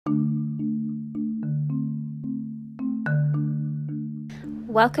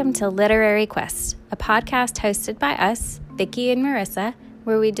Welcome to Literary Quest, a podcast hosted by us, Vicki and Marissa,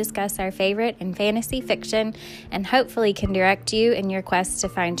 where we discuss our favorite in fantasy fiction and hopefully can direct you in your quest to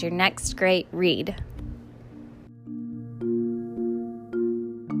find your next great read.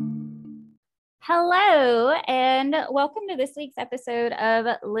 Hello, and welcome to this week's episode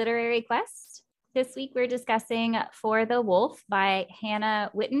of Literary Quest. This week we're discussing For the Wolf by Hannah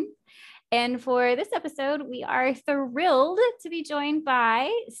Whitten. And for this episode, we are thrilled to be joined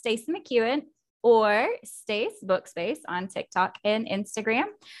by Stacey McEwen, or Stace Bookspace on TikTok and Instagram.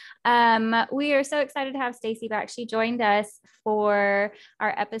 We are so excited to have Stacey back. She joined us for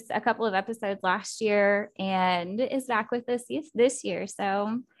our a couple of episodes last year and is back with us this year.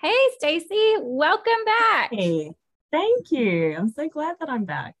 So, hey, Stacey, welcome back. Hey, thank you. I'm so glad that I'm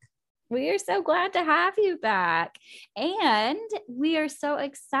back. We are so glad to have you back. And we are so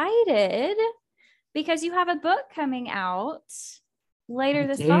excited because you have a book coming out later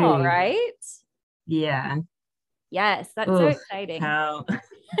this fall, right? Yeah. Yes, that's so exciting. That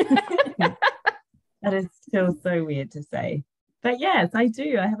is still so weird to say. But yes, I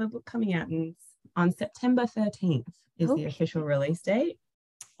do. I have a book coming out on September 13th is the official release date.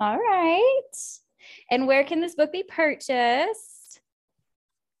 All right. And where can this book be purchased?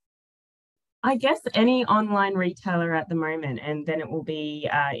 I guess any online retailer at the moment, and then it will be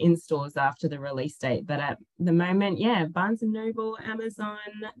in stores after the release date. But at the moment, yeah, Barnes & Noble, Amazon,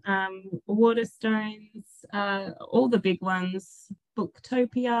 Waterstones, all the big ones,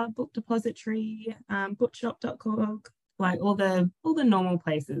 Booktopia, Book Depository, bookshop.org, like all the normal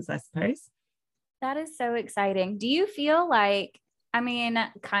places, I suppose. That is so exciting. Do you feel like,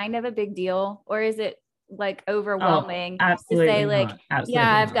 kind of a big deal, or is it like overwhelming to say like,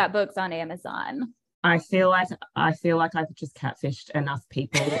 I've got books on Amazon? I feel like I've just catfished enough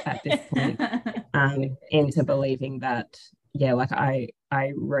people at this point into believing that, like I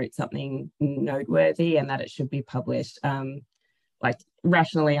wrote something noteworthy and that it should be published. Like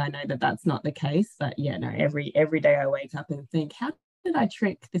rationally, I know that that's not the case, but every day I wake up and think, how did I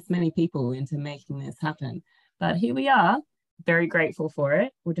trick this many people into making this happen? But here we are. Very grateful for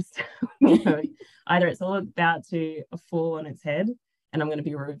it. We'll just, either it's all about to fall on its head and I'm going to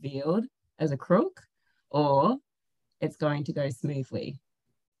be revealed as a crook, or it's going to go smoothly.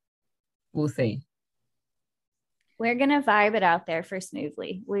 We'll see. We're going to vibe it out there for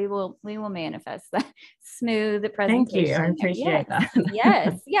smoothly. We will manifest that smooth presentation. Thank you. I appreciate that.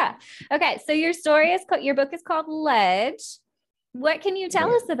 Yes. Yeah. Okay. So your book is called Ledge. What can you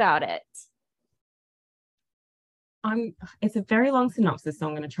tell us about it? It's a very long synopsis, so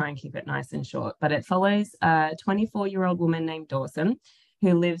I'm going to try and keep it nice and short, but it follows a 24-year-old woman named Dawson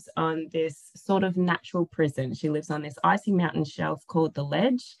who lives on this sort of natural prison. She lives on this icy mountain shelf called the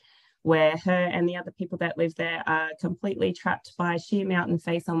Ledge, where her and the other people that live there are completely trapped by sheer mountain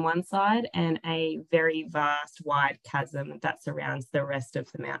face on one side and a very vast, wide chasm that surrounds the rest of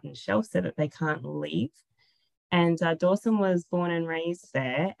the mountain shelf so that they can't leave. And Dawson was born and raised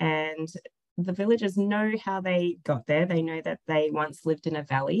there, and the villagers know how they got there. They know that they once lived in a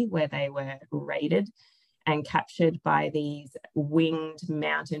valley where they were raided and captured by these winged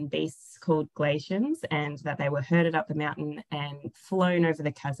mountain beasts called glacians, and that they were herded up the mountain and flown over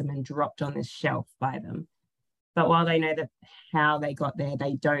the chasm and dropped on this shelf by them. But while they know that how they got there,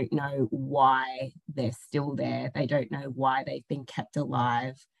 they don't know why they're still there. They don't know why they've been kept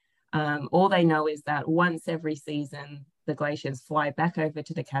alive. All they know is that once every season, the glaciers fly back over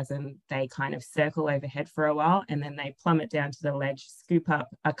to the chasm. They kind of circle overhead for a while, and then they plummet down to the ledge, scoop up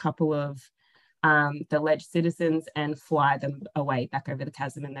a couple of the ledge citizens and fly them away back over the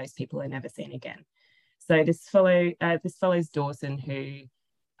chasm, and those people are never seen again. So this follows Dawson, who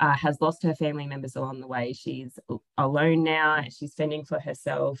has lost her family members along the way. She's alone now. She's fending for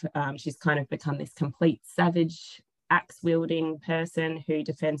herself. She's kind of become this complete savage, axe-wielding person who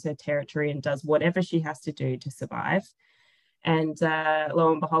defends her territory and does whatever she has to do to survive. And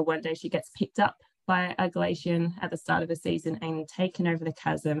lo and behold, one day she gets picked up by a glacian at the start of the season and taken over the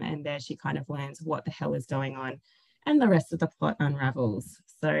chasm, and there she kind of learns what the hell is going on, and the rest of the plot unravels.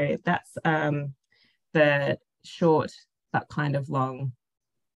 So that's the short but kind of long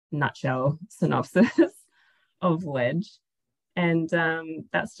nutshell synopsis of Ledge. And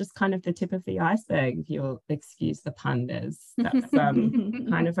that's just kind of the tip of the iceberg, if you'll excuse the pun. That's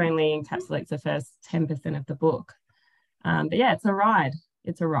kind of only encapsulates the first 10% of the book. But yeah, it's a ride.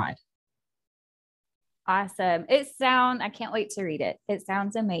 Awesome. I can't wait to read it. It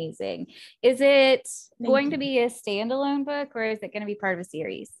sounds amazing. Is it going to be a standalone book, or is it going to be part of a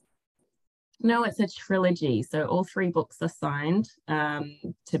series? No, it's a trilogy. So all 3 books are signed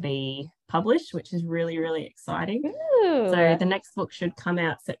to be published, which is really, really exciting. Ooh. So the next book should come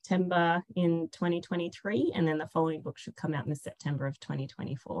out September in 2023, and then the following book should come out in the September of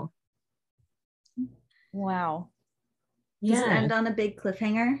 2024. Wow. Does it end on a big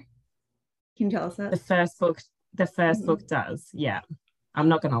cliffhanger? Can you tell us that? The first book does. Yeah. I'm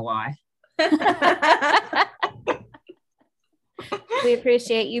not going to lie. We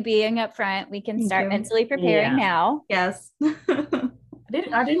appreciate you being upfront. We can start mentally preparing now. Yes. I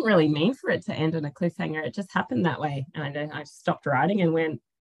didn't really mean for it to end on a cliffhanger. It just happened that way. And I stopped writing and went,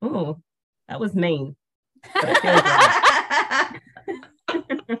 oh, that was mean. But it feels right.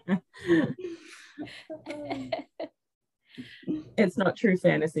 It's not true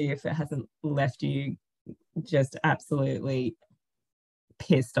fantasy if it hasn't left you just absolutely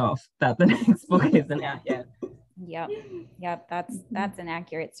pissed off that the next book isn't out yet. Yep. That's an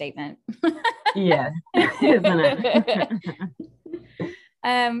accurate statement. Yeah, isn't it?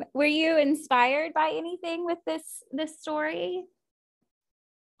 Were you inspired by anything with this story?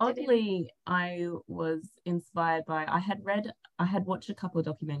 Oddly, I was inspired by, I had watched a couple of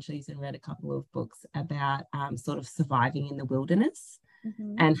documentaries and read a couple of books about sort of surviving in the wilderness,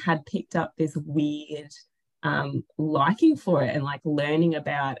 and had picked up this weird liking for it, and like learning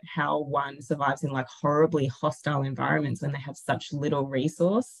about how one survives in like horribly hostile environments when they have such little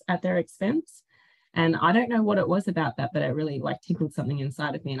resource at their expense. And I don't know what it was about that, but it really like tickled something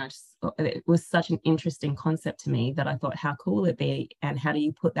inside of me. And I just thought it was such an interesting concept to me that I thought, how cool it'd be. And how do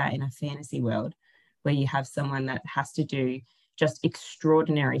you put that in a fantasy world where you have someone that has to do just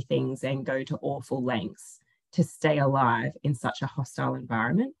extraordinary things and go to awful lengths to stay alive in such a hostile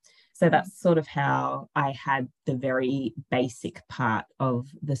environment? So that's sort of how I had the very basic part of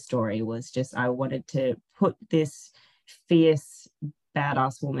the story, was just I wanted to put this fierce,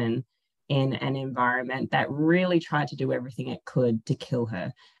 badass woman in an environment that really tried to do everything it could to kill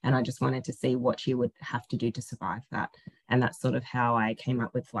her. And I just wanted to see what she would have to do to survive that. And that's sort of how I came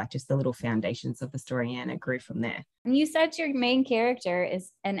up with like just the little foundations of the story, and it grew from there. You said your main character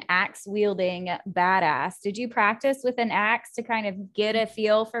is an axe wielding badass. Did you practice with an axe to kind of get a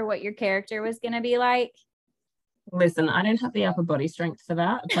feel for what your character was going to be like? Listen, I don't have the upper body strength for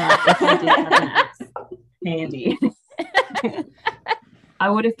that, but if I did have an axe handy, I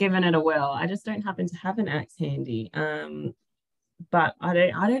would have given it a whirl. I just don't happen to have an axe handy. But I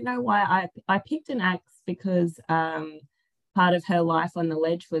don't know why I picked an axe, because part of her life on the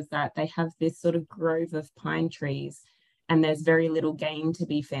ledge was that they have this sort of grove of pine trees, and there's very little game to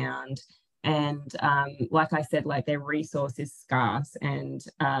be found. And like I said, like their resource is scarce. And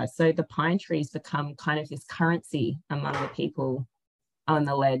so the pine trees become kind of this currency among the people on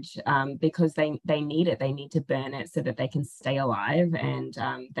the ledge, because they need it. They need to burn it so that they can stay alive, and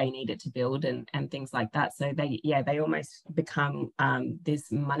they need it to build and things like that. So they almost become this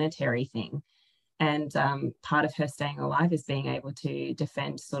monetary thing. And part of her staying alive is being able to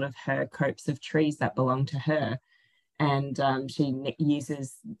defend sort of her copse of trees that belong to her. And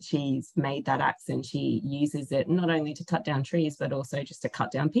she's made that axe, and she uses it not only to cut down trees, but also just to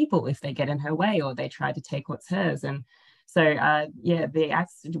cut down people if they get in her way or they try to take what's hers. And so, the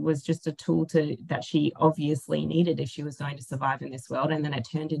axe was just a tool that she obviously needed if she was going to survive in this world. And then it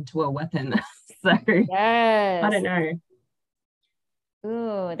turned into a weapon. So, yes. I don't know.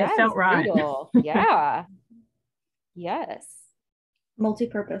 Ooh, that felt right. Yeah. Yes.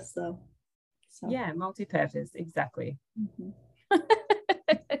 Multi-purpose, though. So. Yeah, multi-purpose, exactly.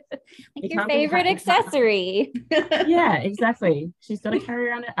 Like your favorite accessory. Yeah, exactly. She's got to carry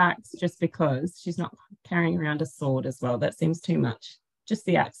around an axe just because. She's not carrying around a sword as well. That seems too much. Just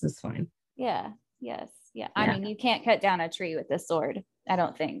the axe is fine. Yeah. Yes. Yeah. I mean, you can't cut down a tree with a sword, I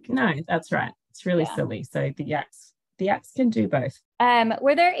don't think. No, that's right. It's really silly. So the axe can do both.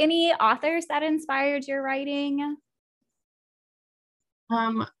 Were there any authors that inspired your writing?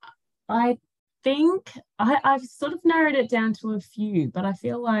 I think I've sort of narrowed it down to a few, but I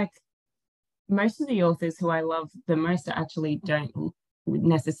feel like most of the authors who I love the most actually don't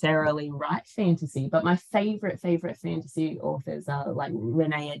necessarily write fantasy, but my favorite fantasy authors are like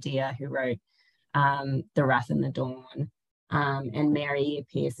Renee Adair, who wrote The Wrath and the Dawn, and Mary E.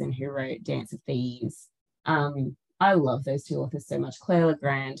 Pearson, who wrote Dance of Thieves. I love those two authors so much. Claire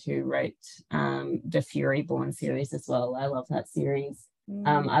Legrand, who wrote the Furyborn series as well. I love that series.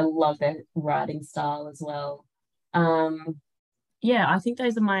 I love their writing style as well. I think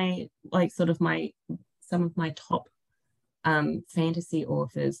those are some of my top fantasy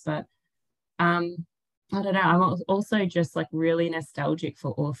authors. But I don't know. I'm also just like really nostalgic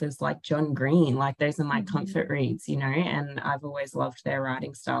for authors like John Green. Like those are my comfort reads, you know, and I've always loved their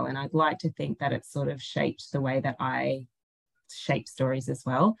writing style. And I'd like to think that it's sort of shaped the way that I shape stories as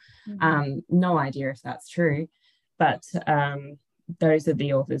well. No idea if that's true, but those are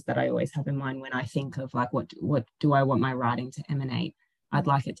the authors that I always have in mind when I think of like what do I want my writing to emanate. I'd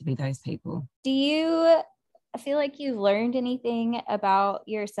like it to be those people. Do you feel like you've learned anything about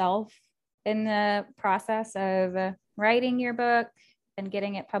yourself in the process of writing your book and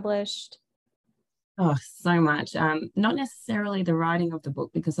getting it published? Oh, so much. Not necessarily the writing of the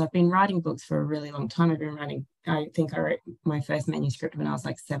book, because I've been writing books for a really long time. I think I wrote my first manuscript when I was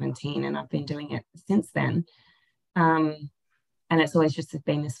like 17, and I've been doing it since then. And it's always just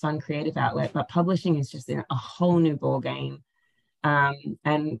been this fun creative outlet, but publishing is just a whole new ball game.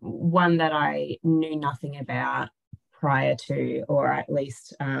 And one that I knew nothing about prior to, or at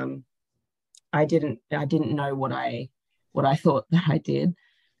least I didn't know what I thought that I did.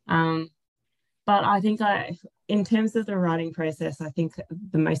 But I think in terms of the writing process, I think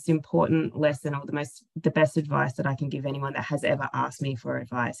the most important lesson, or the best advice that I can give anyone that has ever asked me for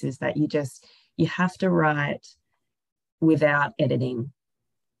advice, is that you have to write without editing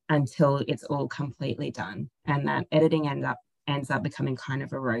until it's all completely done. And that editing ends up becoming kind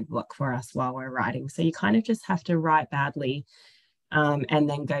of a roadblock for us while we're writing. So you kind of just have to write badly and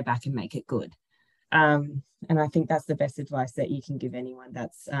then go back and make it good. And I think that's the best advice that you can give anyone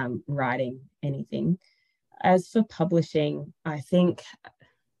that's writing anything. As for publishing, I think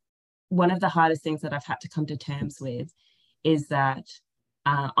one of the hardest things that I've had to come to terms with is that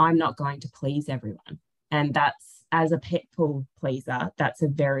I'm not going to please everyone. And that's, as a people pleaser, that's a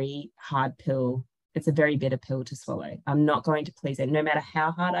very hard pill. It's a very bitter pill to swallow. I'm not going to please it, no matter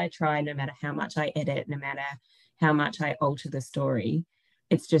how hard I try, no matter how much I edit, no matter how much I alter the story.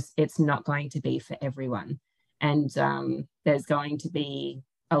 It's not going to be for everyone. And there's going to be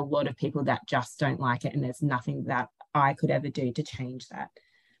a lot of people that just don't like it, and there's nothing that I could ever do to change that.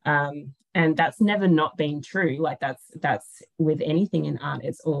 And that's never not been true. Like that's with anything in art,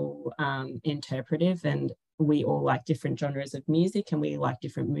 it's all interpretive, and we all like different genres of music, and we like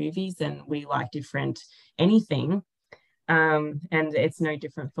different movies, and we like different anything. And it's no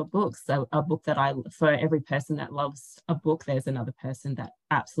different for books. So a book for every person that loves a book, there's another person that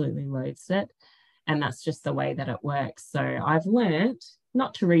absolutely loathes it. And that's just the way that it works. So I've learned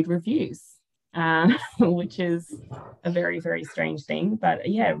not to read reviews, which is a very, very strange thing. But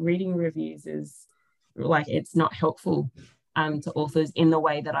yeah, reading reviews is like, it's not helpful to authors in the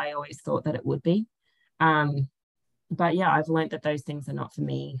way that I always thought that it would be. But yeah, I've learned that those things are not for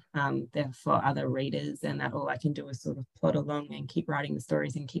me. They're for other readers, and that all I can do is sort of plod along and keep writing the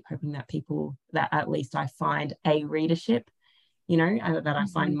stories and keep hoping that at least I find a readership, you know, that I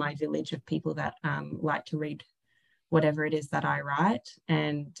find my village of people that like to read whatever it is that I write,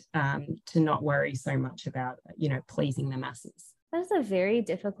 and to not worry so much about, you know, pleasing the masses. That's a very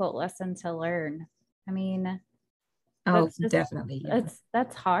difficult lesson to learn. I mean, definitely. Yeah.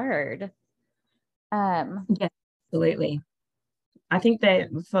 That's hard. Yeah. Absolutely. I think that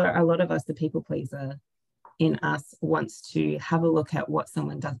for a lot of us, the people pleaser in us wants to have a look at what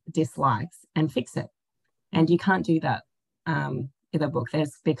someone dislikes and fix it. And you can't do that in a book.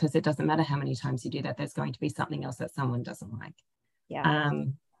 Because it doesn't matter how many times you do that, there's going to be something else that someone doesn't like. Yeah.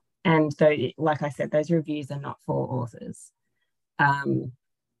 And though, like I said, those reviews are not for authors.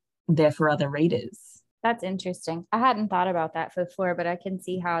 They're for other readers. That's interesting. I hadn't thought about that before, but I can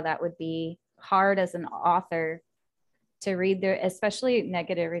see how that would be hard as an author to read their, especially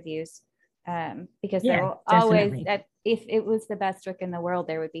negative reviews, because there will always, if it was the best book in the world,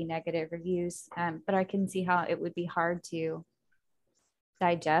 there would be negative reviews. But I can see how it would be hard to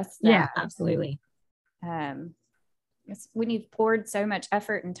digest that. Yeah, absolutely. When you've poured so much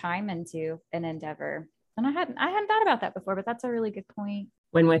effort and time into an endeavor. And I hadn't thought about that before, but that's a really good point.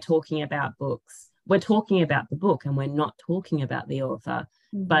 When we're talking about books, we're talking about the book and we're not talking about the author.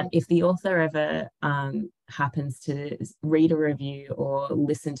 Mm-hmm. But if the author ever happens to read a review or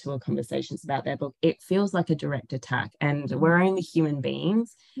listen to a conversations about their book, it feels like a direct attack. And we're only human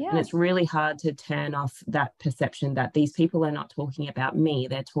beings. Yeah. And it's really hard to turn off that perception that these people are not talking about me.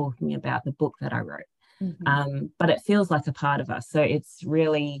 They're talking about the book that I wrote. Mm-hmm. But it feels like a part of us. So it's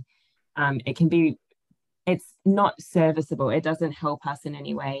really, it's not serviceable. It doesn't help us in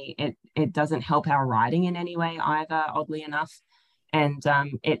any way. It doesn't help our writing in any way either, oddly enough. And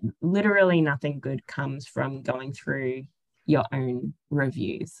it literally nothing good comes from going through your own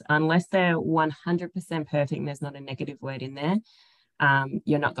reviews. Unless they're 100% perfect, there's not a negative word in there,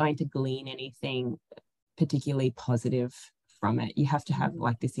 you're not going to glean anything particularly positive from it. You have to have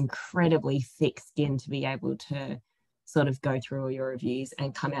like this incredibly thick skin to be able to sort of go through all your reviews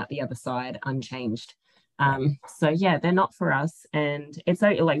and come out the other side unchanged. So yeah, they're not for us. And it's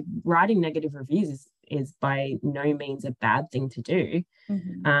like writing negative reviews is by no means a bad thing to do.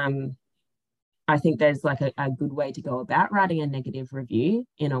 I think there's like a good way to go about writing a negative review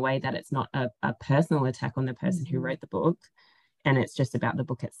in a way that it's not a personal attack on the person who wrote the book, and it's just about the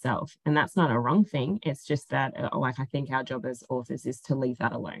book itself. And that's not a wrong thing. It's just that like I think our job as authors is to leave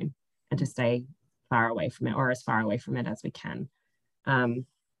that alone and to stay far away from it, or as far away from it as we can.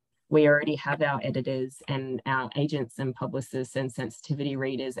 We already have our editors and our agents and publicists and sensitivity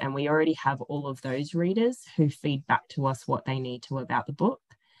readers, and we already have all of those readers who feed back to us what they need to about the book.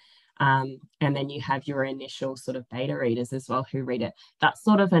 And then you have your initial sort of beta readers as well who read it. That's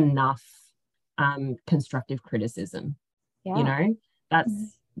sort of enough constructive criticism. You know,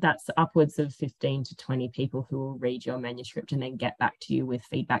 that's upwards of 15 to 20 people who will read your manuscript and then get back to you with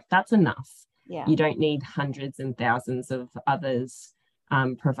feedback. That's enough. You don't need hundreds and thousands of others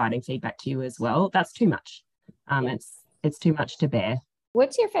providing feedback to you as well. That's too much. It's too much to bear.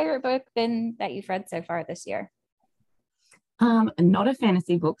 What's your favorite book been that you've read so far this year? Not a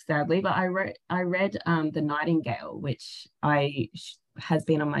fantasy book, sadly, but I read The Nightingale, which has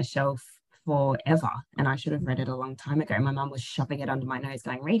been on my shelf forever, and I should have read it a long time ago. My mum was shoving it under my nose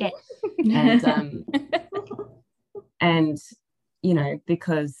going, read it. And you know,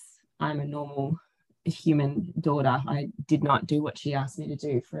 because I'm a normal human daughter, I did not do what she asked me to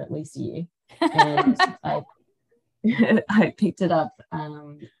do for at least a year. And I picked it up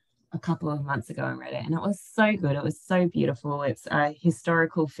a couple of months ago and read it, and it was so good. It was so beautiful. It's a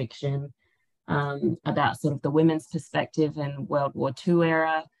historical fiction about sort of the women's perspective in World War II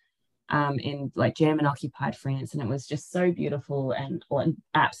era, in like German occupied France, and it was just so beautiful and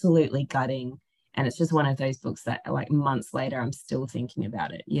absolutely gutting. And it's just one of those books that like months later I'm still thinking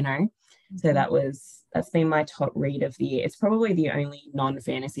about it, you know. So that's been my top read of the year. It's probably the only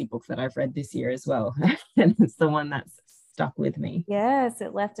non-fantasy book that I've read this year as well. And it's the one that's stuck with me. Yes,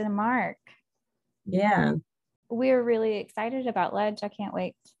 it left a mark. Yeah. We're really excited about Ledge. I can't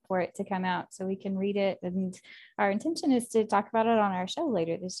wait for it to come out so we can read it. And our intention is to talk about it on our show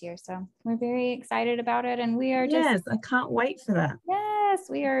later this year. So we're very excited about it. And we are Yes, I can't wait for that. Yes,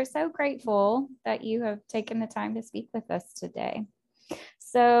 we are so grateful that you have taken the time to speak with us today.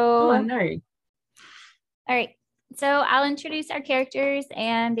 So, oh, no. All right. So I'll introduce our characters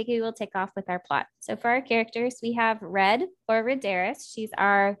and Vicky will take off with our plot. So for our characters, we have Red or Rhaedaris. She's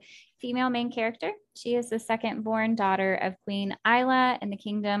our female main character. She is the second-born daughter of Queen Isla in the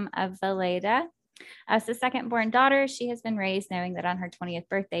Kingdom of Valeda. As the second-born daughter, she has been raised knowing that on her 20th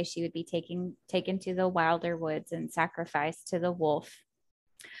birthday, she would be taken to the wilder woods and sacrificed to the wolf.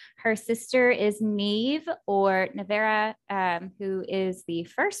 Her sister is Neve or Nevera, who is the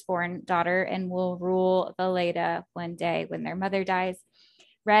firstborn daughter and will rule Valeda one day when their mother dies.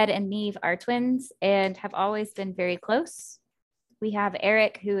 Red and Neve are twins and have always been very close. We have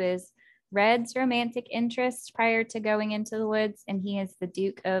Eric, who is Red's romantic interest prior to going into the woods, and he is the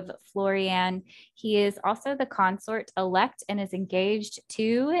Duke of Florian. He is also the consort elect and is engaged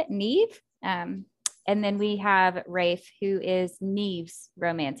to Neve. And then we have Rafe, who is Neve's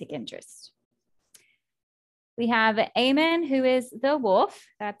romantic interest. We have Aemon, who is the wolf.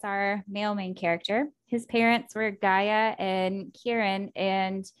 That's our male main character. His parents were Gaia and Kieran,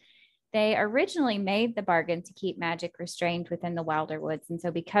 and they originally made the bargain to keep magic restrained within the wilder woods. And so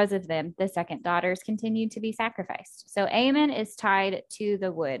because of them, the second daughters continued to be sacrificed. So Aemon is tied to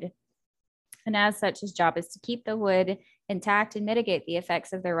the wood. And as such, his job is to keep the wood intact and mitigate the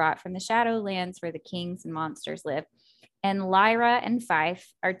effects of the rot from the Shadowlands where the kings and monsters live. And Lyra and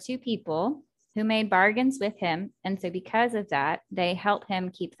Fife are two people who made bargains with him. And so because of that, they help him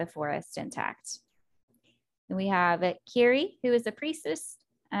keep the forest intact. And we have Kiri, who is a priestess.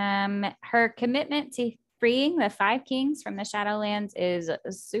 Her commitment to freeing the 5 kings from the Shadowlands is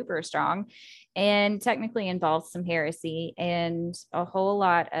super strong and technically involves some heresy and a whole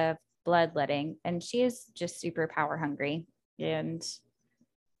lot of bloodletting. And she is just super power hungry and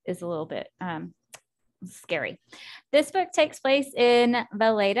is a little bit scary. This book takes place in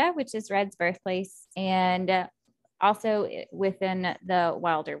Valeda, which is Red's birthplace, and also within the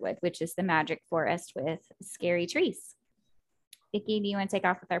Wilderwood, which is the magic forest with scary trees. Vicky, do you want to take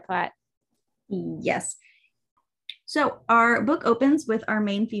off with our plot? Yes. So our book opens with our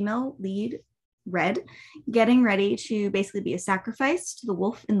main female lead, Red, getting ready to basically be a sacrifice to the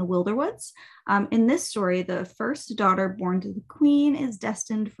wolf in the Wilderwoods. In this story, the first daughter born to the queen is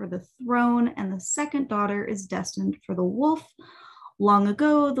destined for the throne, and the second daughter is destined for the wolf. Long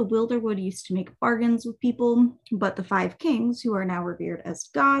ago, the Wilderwood used to make bargains with people, but the 5 kings, who are now revered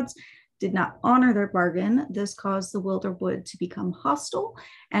as gods, did not honor their bargain. This caused the Wilderwood to become hostile,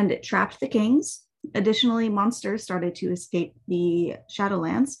 and it trapped the kings. Additionally, monsters started to escape the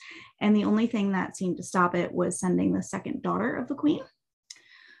Shadowlands, and the only thing that seemed to stop it was sending the second daughter of the queen.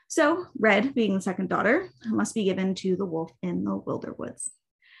 So, Red, being the second daughter, must be given to the wolf in the Wilderwoods.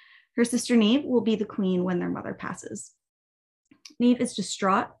 Her sister Neve will be the queen when their mother passes. Neve is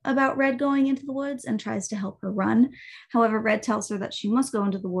distraught about Red going into the woods and tries to help her run. However, Red tells her that she must go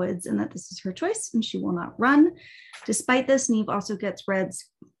into the woods and that this is her choice and she will not run. Despite this, Neve also gets Red's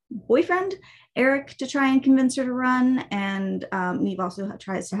boyfriend, Eric, to try and convince her to run. And Neve also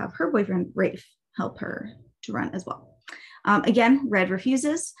tries to have her boyfriend, Rafe, help her to run as well. Again, Red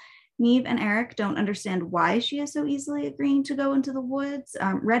refuses. Neve and Eric don't understand why she is so easily agreeing to go into the woods.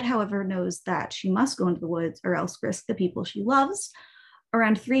 Red, however, knows that she must go into the woods or else risk the people she loves.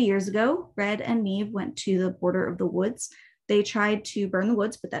 Around 3 years ago, Red and Neve went to the border of the woods. They tried to burn the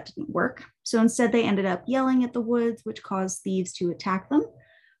woods, but that didn't work. So instead, they ended up yelling at the woods, which caused thieves to attack them.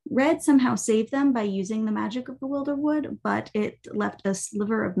 Red somehow saved them by using the magic of the Wilderwood, but it left a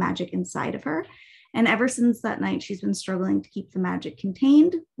sliver of magic inside of her. And ever since that night, she's been struggling to keep the magic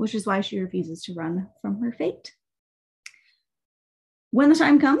contained, which is why she refuses to run from her fate. When the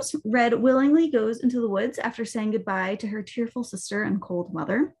time comes, Red willingly goes into the woods after saying goodbye to her tearful sister and cold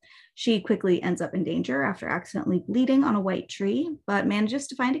mother. She quickly ends up in danger after accidentally bleeding on a white tree, but manages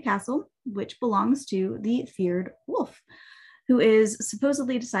to find a castle, which belongs to the feared wolf, who is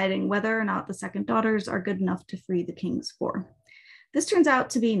supposedly deciding whether or not the second daughters are good enough to free the kings for. This turns out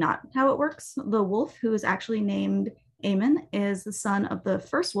to be not how it works. The wolf, who is actually named Aemon, is the son of the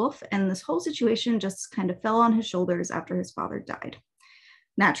first wolf, and this whole situation just kind of fell on his shoulders after his father died.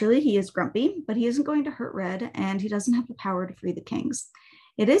 Naturally, he is grumpy, but he isn't going to hurt Red, and he doesn't have the power to free the kings.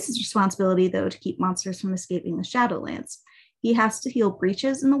 It is his responsibility, though, to keep monsters from escaping the Shadowlands. He has to heal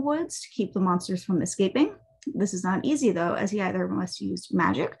breaches in the woods to keep the monsters from escaping. This is not easy, though, as he either must use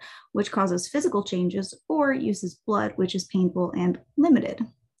magic, which causes physical changes, or uses blood, which is painful and limited.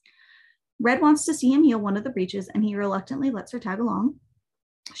 Red wants to see him heal one of the breaches, and he reluctantly lets her tag along.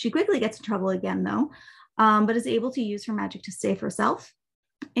 She quickly gets in trouble again, though, but is able to use her magic to save herself.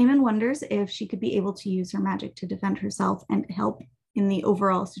 Aemon wonders if she could be able to use her magic to defend herself and help in the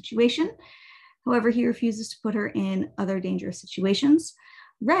overall situation. However, he refuses to put her in other dangerous situations.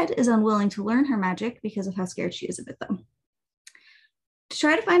 Red is unwilling to learn her magic because of how scared she is of it, though. To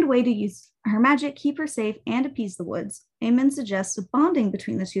try to find a way to use her magic, keep her safe, and appease the woods, Aemon suggests a bonding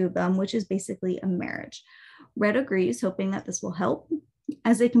between the two of them, which is basically a marriage. Red agrees, hoping that this will help.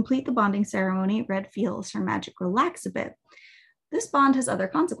 As they complete the bonding ceremony, Red feels her magic relax a bit. This bond has other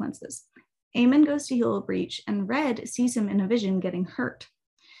consequences. Aemon goes to heal a breach, and Red sees him in a vision getting hurt.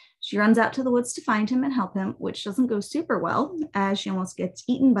 She runs out to the woods to find him and help him, which doesn't go super well, as she almost gets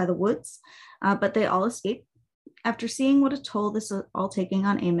eaten by the woods, but they all escape. After seeing what a toll this is all taking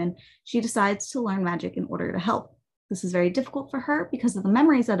on Aemon, she decides to learn magic in order to help. This is very difficult for her because of the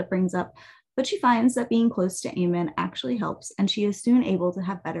memories that it brings up, but she finds that being close to Aemon actually helps, and she is soon able to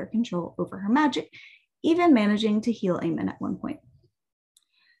have better control over her magic, even managing to heal Aemon at one point.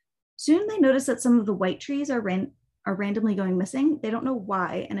 Soon they notice that some of the white trees are randomly going missing. They don't know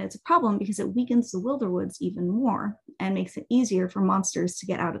why, and it's a problem because it weakens the Wilderwoods even more and makes it easier for monsters to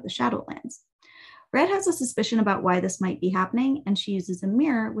get out of the Shadowlands. Red has a suspicion about why this might be happening, and she uses a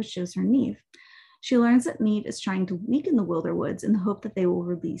mirror, which shows her Neve. She learns that Neve is trying to weaken the Wilderwoods in the hope that they will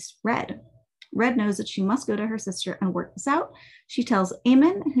release Red. Red knows that she must go to her sister and work this out. She tells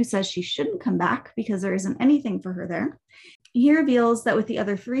Aemon, who says she shouldn't come back because there isn't anything for her there. He reveals that with the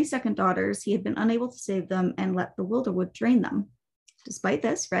other 3 second daughters, he had been unable to save them and let the Wilderwood drain them. Despite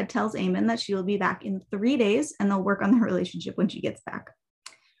this, Red tells Aemon that she will be back in 3 days and they'll work on their relationship when she gets back.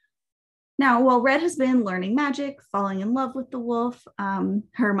 Now, while Red has been learning magic, falling in love with the wolf,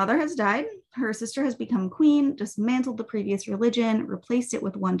 her mother has died, her sister has become queen, dismantled the previous religion, replaced it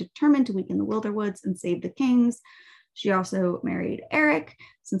with one determined to weaken the Wilderwoods and save the kings. She also married Eric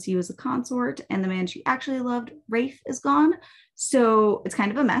since he was a consort, and the man she actually loved, Rafe, is gone. So it's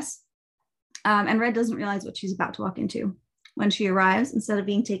kind of a mess. And Red doesn't realize what she's about to walk into. When she arrives, instead of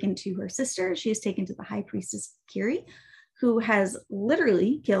being taken to her sister, she is taken to the high priestess Kiri, who has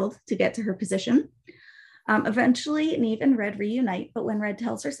literally killed to get to her position. Eventually, Neve and Red reunite, but when Red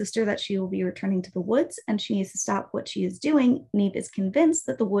tells her sister that she will be returning to the woods and she needs to stop what she is doing, Neve is convinced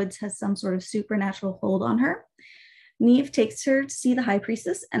that the woods has some sort of supernatural hold on her. Neve takes her to see the high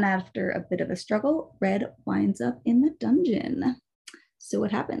priestess, and after a bit of a struggle, Red winds up in the dungeon. So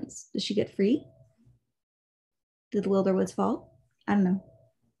what happens? Does she get free? Did the Wilderwoods fall? I don't know.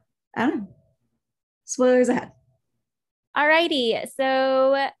 I don't know. Spoilers ahead. Alrighty.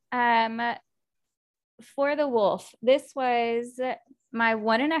 So For the Wolf, this was my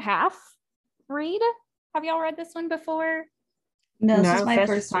 1.5 read. Have y'all read this one before? No, this is my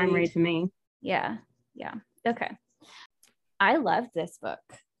first time read for me. Yeah. Okay. I loved this book.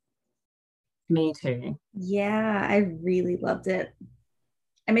 Me too. Yeah, I really loved it.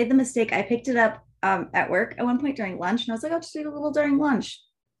 I made the mistake. I picked it up at work at one point during lunch, and I was like, I'll just read a little during lunch.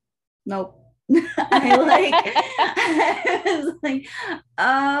 Nope. I was like,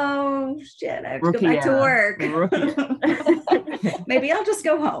 oh shit, I have to go back to work. Maybe I'll just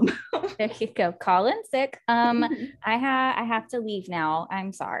go home. There you go. Call in sick. I have to leave now.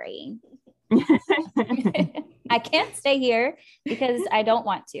 I'm sorry. I can't stay here because I don't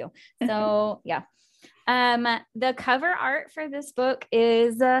want to. So yeah. The cover art for this book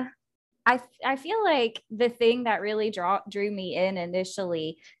is I feel like the thing that really drew me in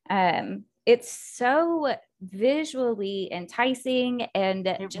initially. It's so visually enticing, and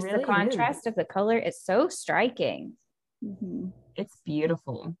just really the contrast of the color is so striking. Mm-hmm. It's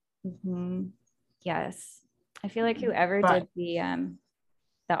beautiful. Mm-hmm. Yes, I feel like whoever did the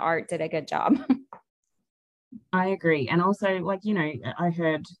art did a good job. I agree, and also, like, you know, I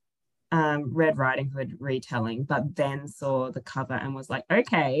heard Red Riding Hood retelling, but then saw the cover and was like,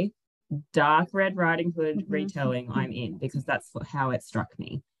 okay, dark Red Riding Hood retelling, I'm in, because that's how it struck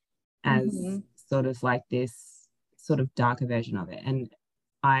me, as sort of like this sort of darker version of it. And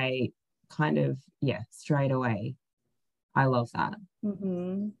I kind of, straight away, I love that.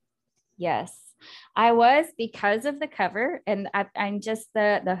 Yes, I was, because of the cover and I'm just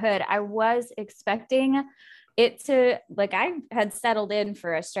the hood, I was expecting it to, like, I had settled in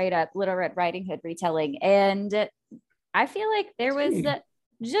for a straight up Little Red Riding Hood retelling, and I feel like there was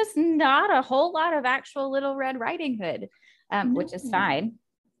just not a whole lot of actual Little Red Riding Hood, which is fine.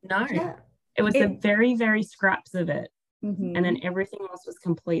 No, it was the very, very scraps of it. And then everything else was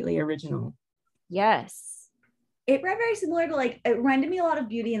completely original. Yes. It read very similar to, like, it reminded me a lot of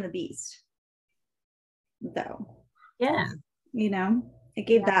Beauty and the Beast, though. Yeah. You know, it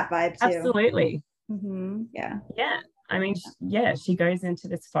gave that vibe too. Absolutely. Yeah. I mean, she goes into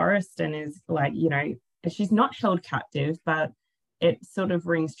this forest and is like, you know, she's not held captive, but it sort of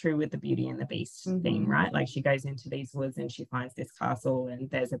rings true with the Beauty and the Beast theme, right? Like, she goes into these woods and she finds this castle and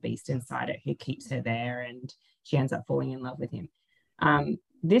there's a beast inside it who keeps her there, and she ends up falling in love with him.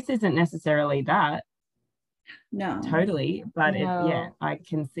 This isn't necessarily that. No. Totally. But I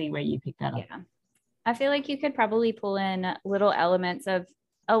can see where you pick that up. Yeah. I feel like you could probably pull in little elements of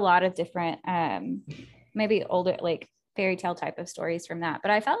a lot of different, maybe older, like, fairy tale type of stories from that. But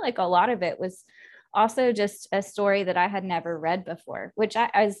I felt like a lot of it was also just a story that I had never read before, which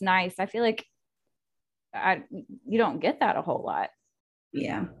is nice. I feel like you don't get that a whole lot.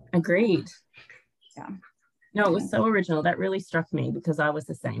 Yeah. Agreed. Yeah. No, it was so original. That really struck me, because I was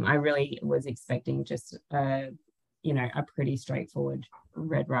the same. I really was expecting just, you know, a pretty straightforward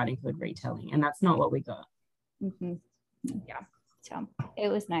Red Riding Hood retelling, and that's not what we got. Yeah. So it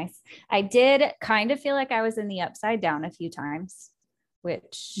was nice. I did kind of feel like I was in the Upside Down a few times,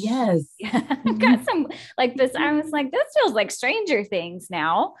 which I've got some like this. I was like, this feels like Stranger Things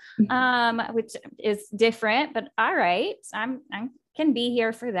now, which is different, but all right. I can be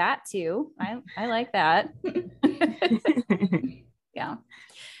here for that too. I like that. Yeah.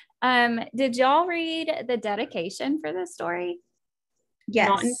 Did y'all read the dedication for this story? Yes.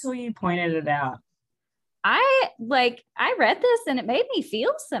 Not until you pointed it out. I read this and it made me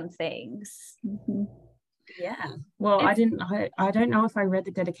feel some things. Yeah. Well, I don't know if I read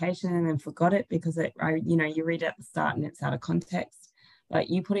the dedication and then forgot it, because you read it at the start and it's out of context. But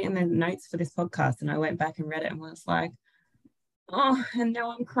you put it in the notes for this podcast and I went back and read it and was like, oh, and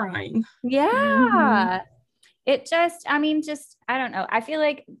now I'm crying. Yeah. It just, I don't know. I feel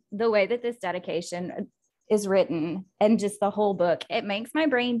like the way that this dedication is written and just the whole book, it makes my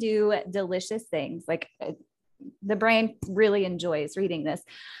brain do delicious things. Like, the brain really enjoys reading this,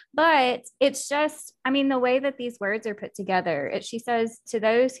 but it's just, the way that these words are put together, she says, to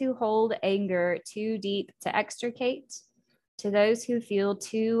those who hold anger too deep to extricate, to those who feel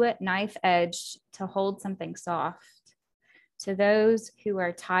too knife-edged to hold something soft, to those who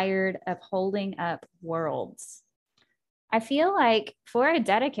are tired of holding up worlds. I feel like for a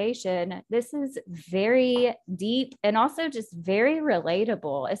dedication, this is very deep and also just very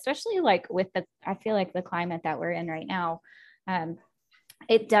relatable, especially like with I feel like the climate that we're in right now.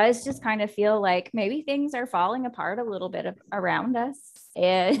 It does just kind of feel like maybe things are falling apart a little bit around us,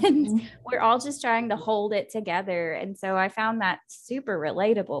 and we're all just trying to hold it together. And so I found that super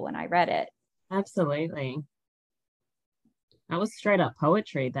relatable when I read it. Absolutely. That was straight up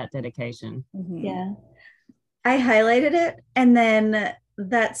poetry, that dedication. Mhm. Yeah. I highlighted it, and then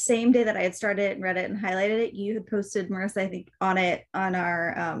that same day that I had started it and read it and highlighted it, you had posted, Marissa, I think, on it on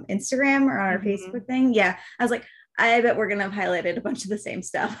our Instagram or on our Facebook thing. Yeah. I was like, I bet we're gonna have highlighted a bunch of the same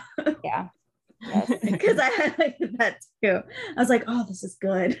stuff. Yeah. Yes. Because I highlighted that too. I was like, oh, this is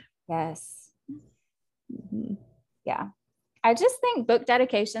good. Yes. Mhm. Yeah. I just think book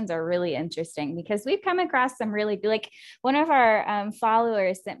dedications are really interesting because we've come across some really, like, one of our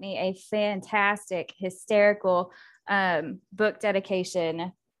followers sent me a fantastic, hysterical book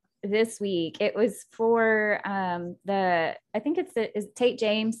dedication this week. It was for I think is Tate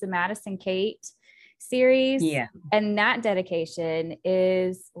James, the Madison Kate series. Yeah. And that dedication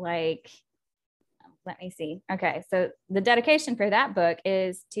is like, let me see. Okay. So the dedication for that book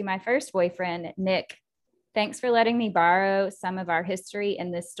is to my first boyfriend, Nick. Thanks for letting me borrow some of our history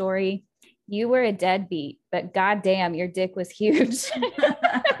in this story. You were a deadbeat, but goddamn, your dick was huge.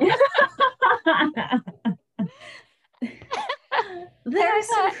 There's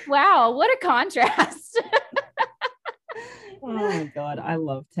wow, what a contrast. Oh my God, I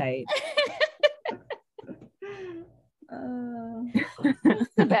love Tate.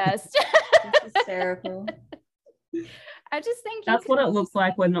 The best. It's hysterical. I just think that's what it looks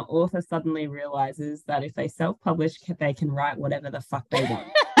like when the author suddenly realizes that if they self-publish, they can write whatever the fuck they want.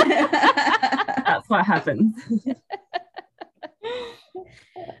 That's what happens.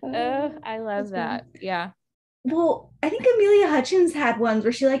 Oh, I love that. Yeah. Well, I think Amelia Hutchins had ones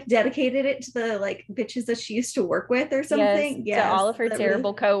where she like dedicated it to the like bitches that she used to work with or something. Yes, to all of her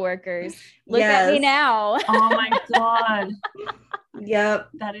terrible coworkers. Look Yes. at me now. Oh my God. Yep.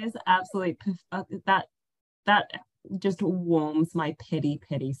 That is absolutely that just warms my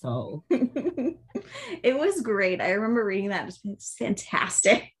petty soul. It was great. I remember reading that. It's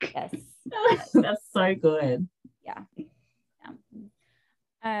fantastic. Yes. That's so good. Yeah.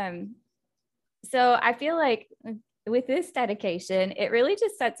 So I feel like with this dedication, it really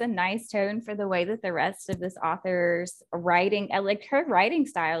just sets a nice tone for the way that the rest of this author's writing, like her writing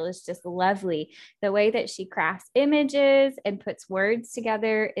style is just lovely. The way that she crafts images and puts words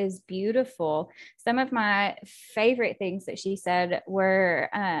together is beautiful. Some of my favorite things that she said were,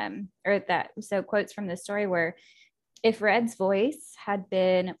 so quotes from the story were, if Red's voice had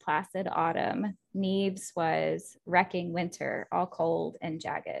been placid autumn, Neve's was wrecking winter, all cold and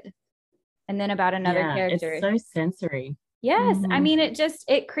jagged. And then about another character. It's so sensory. Yes. Mm-hmm. I mean,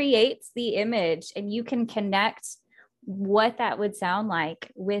 it creates the image and you can connect what that would sound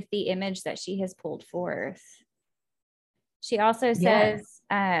like with the image that she has pulled forth. She also says,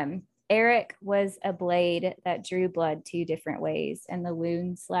 Eric was a blade that drew blood two different ways, and the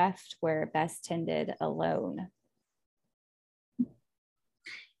wounds left were best tended alone.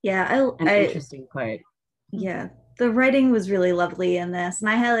 Yeah. An interesting quote. Yeah. The writing was really lovely in this, and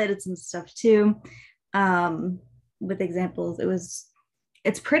I highlighted some stuff too with examples.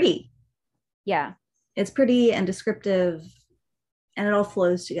 It's pretty. Yeah. It's pretty and descriptive, and it all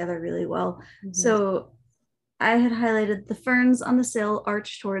flows together really well. Mm-hmm. So I had highlighted the ferns on the sill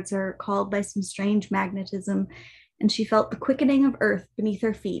arched towards her, called by some strange magnetism, and she felt the quickening of earth beneath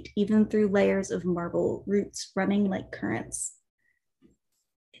her feet, even through layers of marble roots running like currents.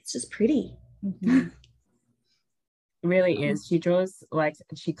 It's just pretty. Mm-hmm. Really is. She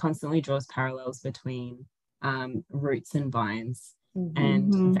constantly draws parallels between roots and vines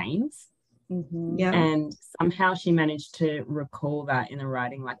and veins. Mm-hmm. Yeah. And somehow she managed to recall that in the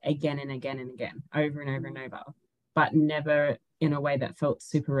writing, like again and again and again, over and over and over, but never in a way that felt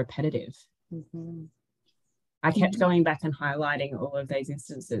super repetitive. Mm-hmm. I kept going back and highlighting all of those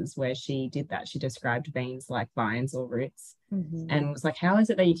instances where she did that. She described veins like vines or roots, and was like, how is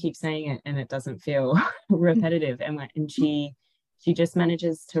it that you keep saying it and it doesn't feel repetitive? And she just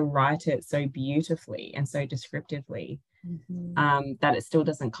manages to write it so beautifully and so descriptively that it still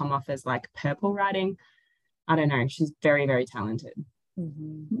doesn't come off as like purple writing. I don't know. She's very, very talented.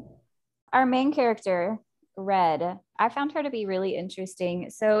 Mm-hmm. Our main character, Red, I found her to be really interesting.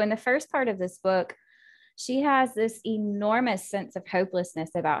 So in the first part of this book, she has this enormous sense of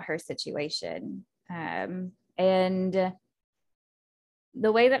hopelessness about her situation. And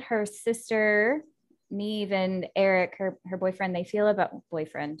the way that her sister, Neve, and Eric, her boyfriend, they feel about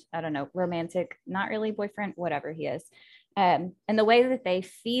boyfriend, I don't know, romantic, not really boyfriend, whatever he is. And the way that they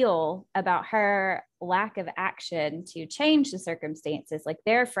feel about her lack of action to change the circumstances, like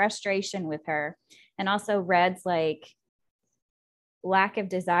their frustration with her, and also Red's like lack of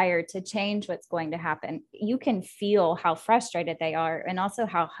desire to change what's going to happen. You can feel how frustrated they are and also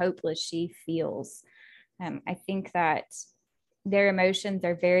how hopeless she feels. I think that their emotions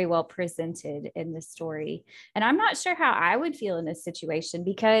are very well presented in the story. And I'm not sure how I would feel in this situation,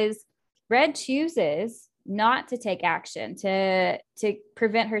 because Red chooses not to take action to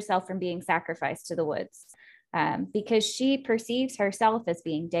prevent herself from being sacrificed to the woods, because she perceives herself as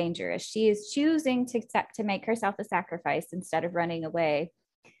being dangerous. She is choosing to make herself a sacrifice instead of running away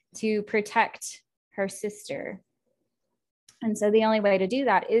to protect her sister. And so the only way to do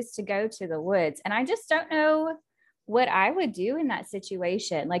that is to go to the woods. And I just don't know what I would do in that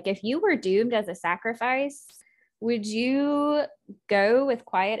situation. Like, if you were doomed as a sacrifice, would you go with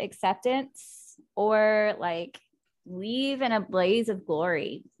quiet acceptance, or like leave in a blaze of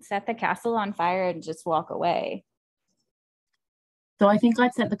glory, set the castle on fire and just walk away? So I think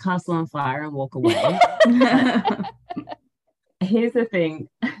I'd set the castle on fire and walk away. Here's the thing.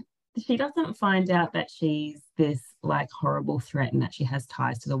 She doesn't find out that she's this like horrible threat and that she has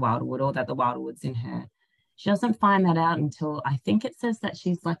ties to the Wildwood, or that the Wildwood's in her. She doesn't find that out until, I think it says that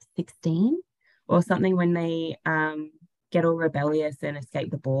she's like 16 or something, when they get all rebellious and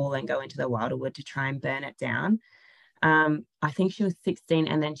escape the ball and go into the Wildwood to try and burn it down. I think she was 16,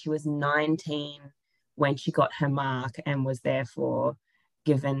 and then she was 19 when she got her mark and was therefore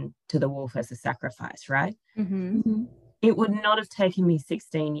given to the wolf as a sacrifice, right? Mm-hmm. Mm-hmm. It would not have taken me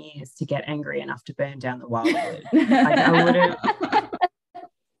 16 years to get angry enough to burn down the Wildwood. Like,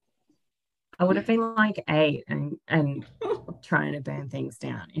 I would have been like 8 and trying to burn things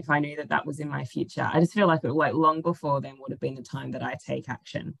down if I knew that that was in my future. I just feel like it, like, long before then would have been the time that I take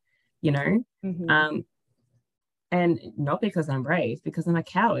action, you know? Mm-hmm. And not because I'm brave, because I'm a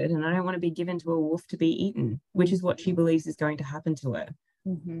coward and I don't want to be given to a wolf to be eaten, which is what she believes is going to happen to her.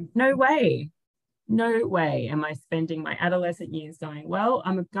 Mm-hmm. No way am I spending my adolescent years going, well,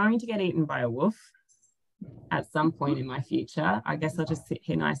 I'm going to get eaten by a wolf at some point in my future. I guess I'll just sit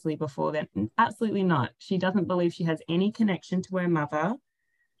here nicely before then. Absolutely not. She doesn't believe she has any connection to her mother,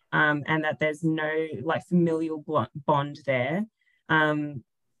 and that there's no like familial bond there.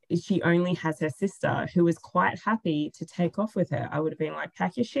 She only has her sister, who is quite happy to take off with her. I would have been like,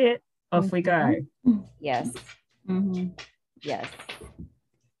 pack your shit, off we go. Yes. Mm-hmm. Yes.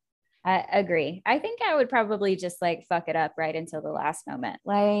 I agree. I think I would probably just like fuck it up right until the last moment.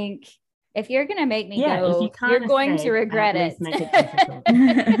 Like, if you're going to make me go, you're going to regret it. Make it difficult.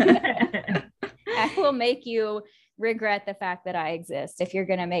 I will make you regret the fact that I exist if you're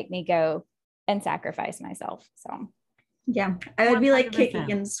going to make me go and sacrifice myself. So yeah, I would be like 100%.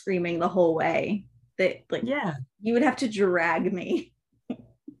 kicking and screaming the whole way. That, like, yeah, you would have to drag me.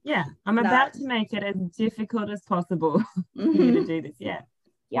 Yeah, I'm about to make it as difficult as possible for you to do this. Yeah.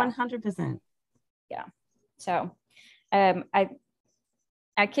 100%. Yeah. So I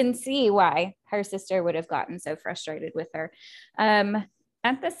can see why her sister would have gotten so frustrated with her.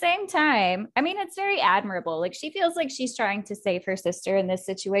 At the same time, I mean, it's very admirable. Like, she feels like she's trying to save her sister in this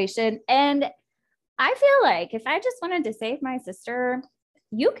situation. And I feel like if I just wanted to save my sister,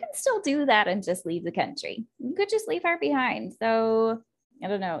 you can still do that and just leave the country. You could just leave her behind. So I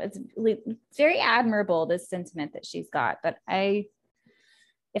don't know. It's very admirable, this sentiment that she's got. But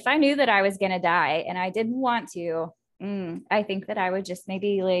if I knew that I was going to die and I didn't want to, I think that I would just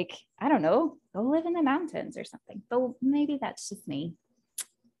maybe, like, I don't know, go live in the mountains or something. But maybe that's just me.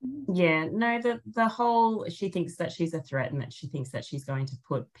 Yeah, no, the whole, she thinks that she's a threat and that she thinks that she's going to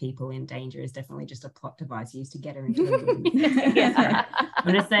put people in danger is definitely just a plot device used to get her into the woods. Yeah.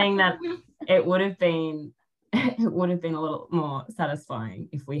 I'm just saying that it would have been a little more satisfying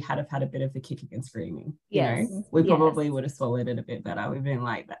if we had a bit of the kicking and screaming. Yes. You know, we probably would have swallowed it a bit better. We've been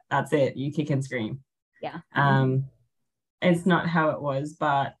like, that's it, you kick and scream. Yeah. It's not how it was,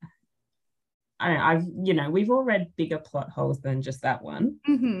 but I don't know, we've all read bigger plot holes than just that one.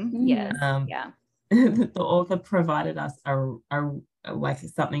 Mm-hmm. Yes. Yeah. The author provided us a like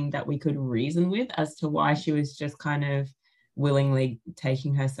something that we could reason with as to why she was just kind of willingly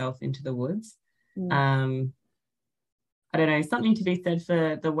taking herself into the woods. I don't know, something to be said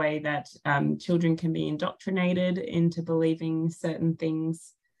for the way that children can be indoctrinated into believing certain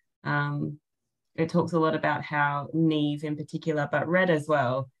things. It talks a lot about how Neve in particular, but Red as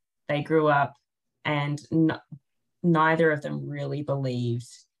well, they grew up and neither of them really believed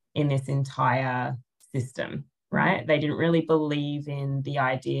in this entire system, right? They didn't really believe in the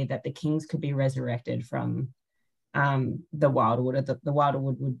idea that the kings could be resurrected from the Wildwood, or the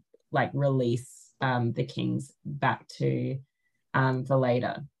Wildwood would like release the kings back to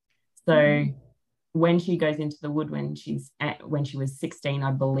Valeda. So when she goes into the wood when she was 16,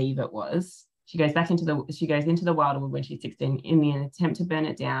 I believe it was, she goes into the Wildwood when she's 16 in the attempt to burn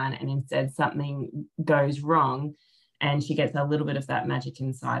it down, and instead something goes wrong and she gets a little bit of that magic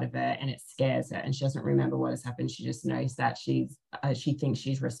inside of her, and it scares her, and she doesn't remember what has happened. She just knows that she thinks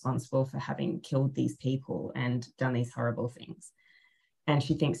she's responsible for having killed these people and done these horrible things. And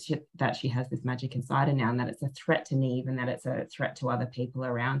she thinks that she has this magic inside her now, and that it's a threat to Neve, and that it's a threat to other people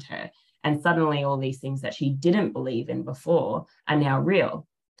around her. And suddenly all these things that she didn't believe in before are now real.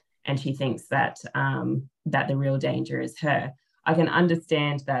 And she thinks that that the real danger is her. I can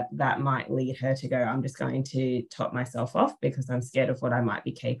understand that that might lead her to go, I'm just going to top myself off because I'm scared of what I might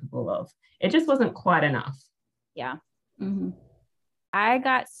be capable of. It just wasn't quite enough. Yeah. Mm-hmm. I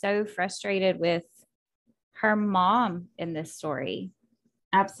got so frustrated with her mom in this story.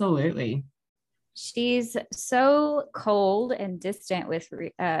 Absolutely. She's so cold and distant with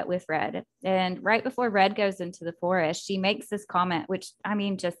Red. And right before Red goes into the forest, she makes this comment, which, I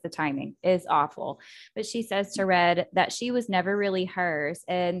mean, just the timing is awful. But she says to Red that she was never really hers.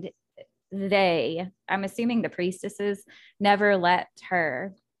 And I'm assuming the priestesses, never let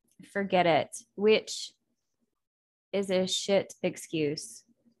her forget it, which is a shit excuse.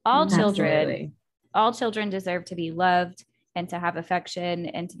 All children deserve to be loved and to have affection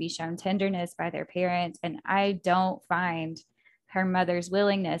and to be shown tenderness by their parents. And I don't find her mother's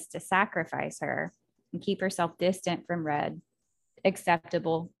willingness to sacrifice her and keep herself distant from Red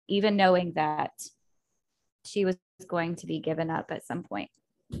acceptable, even knowing that she was going to be given up at some point.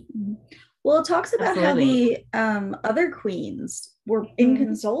 Well, it talks about how the other queens were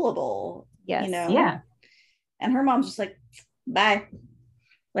inconsolable. Yes. You know? Yeah. And her mom's just like, bye.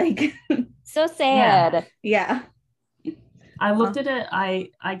 Like, so sad. Yeah. I looked at it,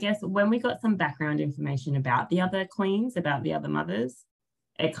 I guess when we got some background information about the other queens, about the other mothers,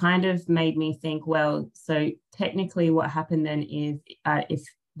 it kind of made me think, well, so technically what happened then is if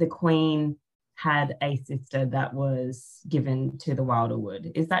the queen had a sister that was given to the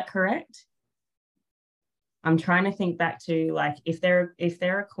Wilderwood, is that correct? I'm trying to think back to, like, if they're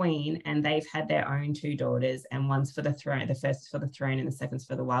a queen and they've had their own two daughters, and one's for the throne, the first for the throne and the second's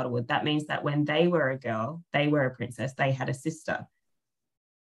for the Wilderwood, that means that when they were a girl, they were a princess, they had a sister,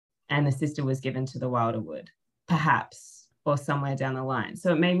 and the sister was given to the Wilderwood, perhaps, or somewhere down the line.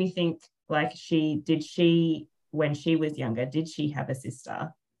 So it made me think, like, when she was younger, did she have a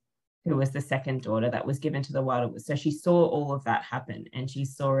sister who was the second daughter that was given to the Wilderwood? So she saw all of that happen, and she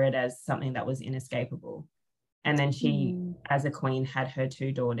saw it as something that was inescapable. And then she, as a queen, had her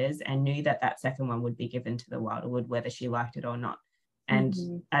two daughters and knew that that second one would be given to the Wilderwood, whether she liked it or not. And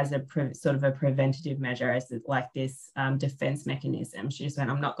as a sort of a preventative measure, as like this defense mechanism, she just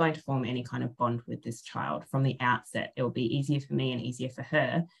went, I'm not going to form any kind of bond with this child from the outset. It will be easier for me and easier for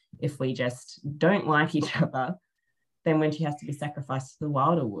her if we just don't like each other. Then when she has to be sacrificed to the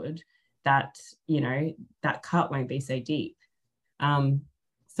Wilderwood, that, you know, that cut won't be so deep.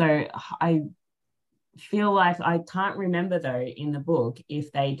 So I feel like, I can't remember though in the book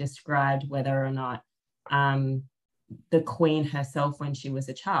if they described whether or not the queen herself, when she was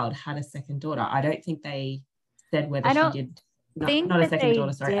a child, had a second daughter. I don't think they said whether she did. Not a second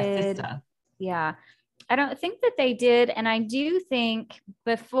daughter, sorry, a sister. Yeah, I don't think that they did. And I do think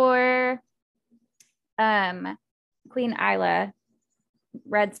before Queen Isla,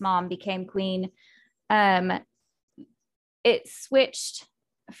 Red's mom, became queen, it switched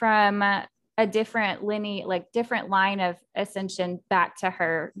from a different different line of ascension back to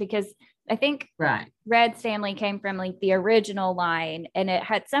her, because I think Red's family came from like the original line, and it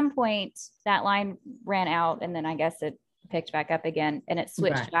had some point that line ran out, and then I guess it picked back up again and it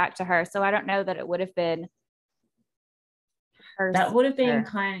switched back to her. So I don't know that it would have been her. That would have been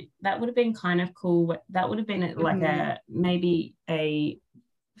kind of cool. That would have been like maybe a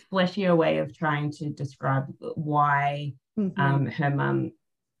fleshier way of trying to describe why her mum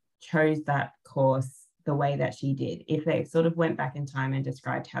chose that course the way that she did. If they sort of went back in time and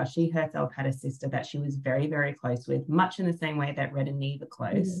described how she herself had a sister that she was very, very close with, much in the same way that Red and Neve are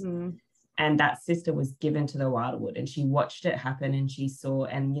close. And that sister was given to the Wilderwood, and she watched it happen, and she saw,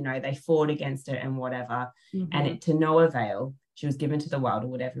 and, you know, they fought against it and whatever. And it, to no avail, she was given to the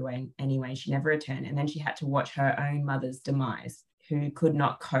Wilderwood anyway. She never returned. And then she had to watch her own mother's demise, who could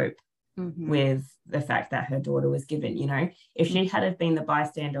not cope with the fact that her daughter was given. You know, if she had have been the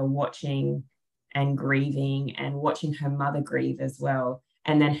bystander watching and grieving and watching her mother grieve as well,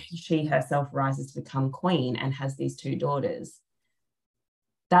 and then she herself rises to become queen and has these two daughters,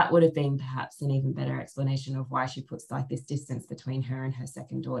 that would have been perhaps an even better explanation of why she puts like this distance between her and her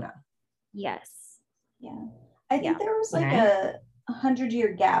second daughter. Yes. Yeah. I think there was like a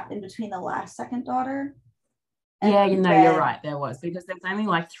 100-year gap in between the last second daughter. Yeah, you know, you're right. There was, because there's only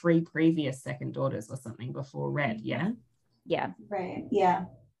like 3 previous second daughters or something before Red. Yeah. Yeah. Right. Yeah.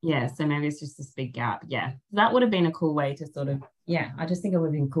 Yeah, so maybe it's just this big gap. Yeah, that would have been a cool way to sort of, yeah, I just think it would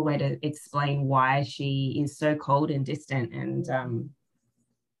have been a cool way to explain why she is so cold and distant and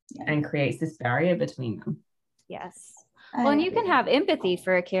creates this barrier between them. Yes. Well, and you can have empathy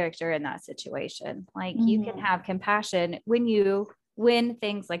for a character in that situation. Like you can have compassion when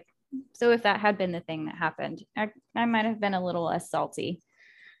things like, so if that had been the thing that happened, I might have been a little less salty.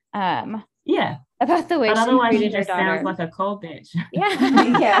 Yeah. About the way but she otherwise treated she just her daughter. sounds like a cold bitch.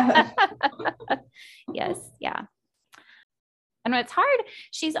 Yeah. Yeah. Yes. Yeah. And it's hard.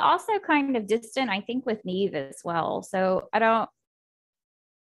 She's also kind of distant, I think, with Neve as well. So I don't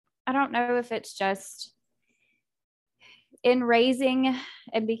know if it's just in raising,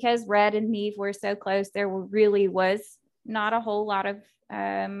 and because Red and Neve were so close, there really was not a whole lot of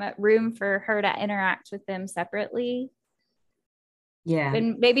room for her to interact with them separately. Yeah.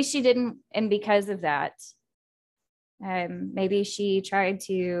 And maybe she didn't, and because of that, maybe she tried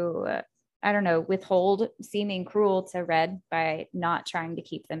to, I don't know, withhold seeming cruel to Red by not trying to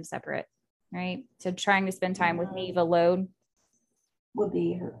keep them separate, right? So trying to spend time with Neve alone would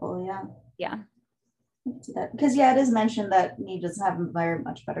be hurtful. Yeah. Yeah. Because it is mentioned that Neve doesn't have a very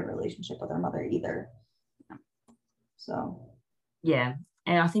much better relationship with her mother either. So. Yeah.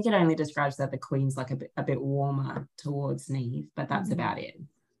 And I think it only describes that the Queen's like a bit warmer towards Neve, but that's about it.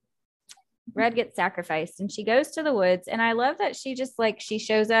 Red gets sacrificed and she goes to the woods. And I love that she just like, she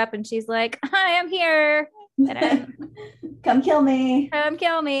shows up and she's like, I am here. Come kill me. Come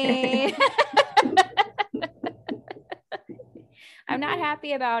kill me. I'm not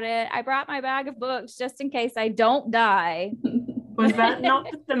happy about it. I brought my bag of books just in case I don't die. Was that not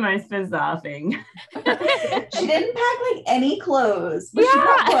the most bizarre thing? She didn't pack like any clothes, but she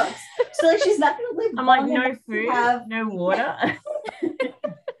brought books. So like she's not gonna live. I'm like, no food, no water.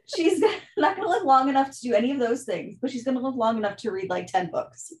 She's not gonna live long enough to do any of those things, but she's gonna live long enough to read like 10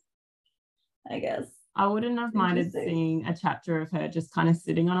 books, I guess. I wouldn't have minded seeing a chapter of her just kind of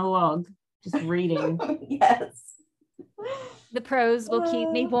sitting on a log, just reading. Yes. The prose will keep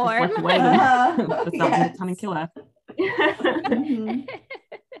me warm. Just like waiting for something to come and kill her.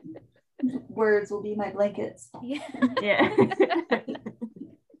 Words will be my blankets. Yeah.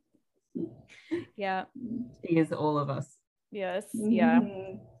 Yeah. She is all of us. Yes. Yeah.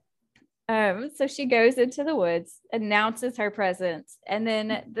 So she goes into the woods, announces her presence, and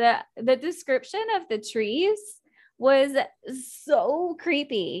then the description of the trees was so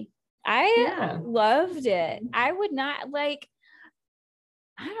creepy. I loved it. I would not like,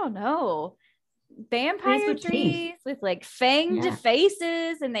 I don't know, vampire trees with like fanged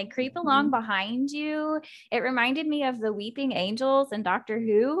faces, and they creep along behind you. It reminded me of the weeping angels in Doctor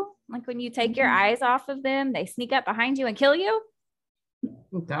Who. Like when you take your eyes off of them, they sneak up behind you and kill you.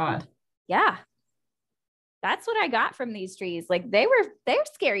 Oh God. Yeah. That's what I got from these trees. Like they're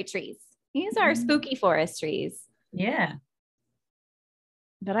scary trees. These are spooky forest trees. Yeah.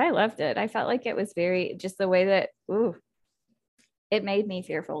 But I loved it. I felt like it was very, just the way that, it made me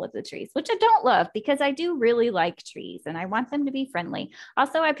fearful of the trees, which I don't love because I do really like trees and I want them to be friendly.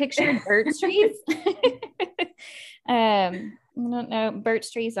 Also, I pictured birch trees. I don't know.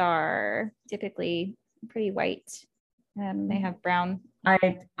 Birch trees are typically pretty white. They have brown.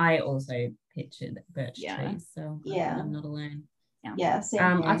 I also pictured birch trees, so I'm not alone. Yeah.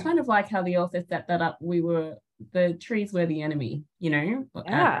 I kind of like how the author set that up. The trees were the enemy,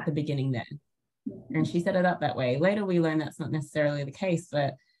 at the beginning there. And she set it up that way. Later we learn that's not necessarily the case,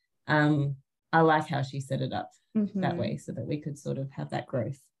 but I like how she set it up that way so that we could sort of have that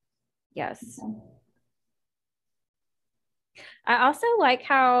growth. Yes. I also like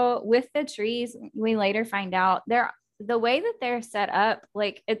how with the trees, we later find out the way that they're set up,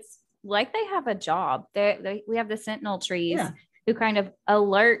 like it's like they have a job. We have the sentinel trees who kind of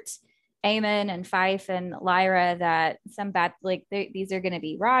alert Aemon and Fife and Lyra that some bad, like these are going to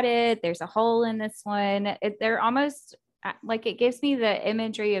be rotted. There's a hole in this one. They're almost like, it gives me the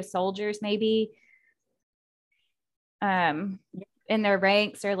imagery of soldiers maybe in their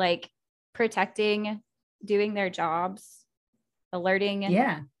ranks, or like protecting, doing their jobs, alerting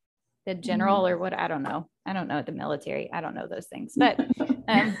the general or what, I don't know the military, I don't know those things, but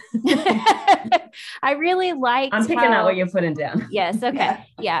I really liked. I'm picking out what you're putting down. Yes. Okay.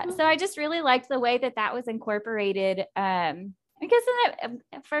 Yeah. So I just really liked the way that was incorporated. I guess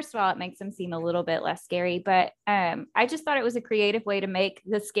first of all, it makes them seem a little bit less scary, but I just thought it was a creative way to make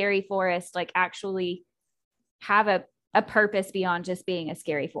the scary forest like actually have a purpose beyond just being a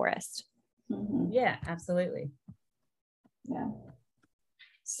scary forest. Yeah, absolutely. Yeah.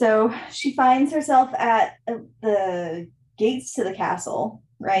 So she finds herself at the gates to the castle,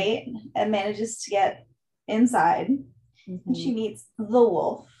 right? And manages to get inside. And she meets the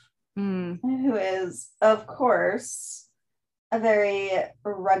wolf, who is, of course, a very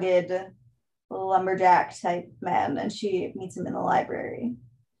rugged lumberjack type man. And she meets him in the library.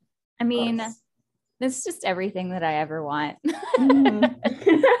 I mean, this is just everything that I ever want.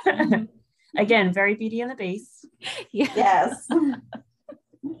 Again, very Beauty and the Beast. Yes.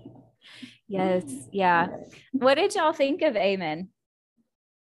 Yes. Yeah. What did y'all think of Aemon?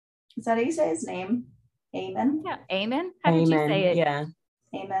 Is that how you say his name? Aemon? Yeah. Aemon? How did you say it? Yeah.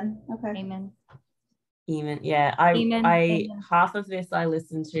 Aemon. Okay. Aemon. Aemon. Yeah. I Aemon. half of this I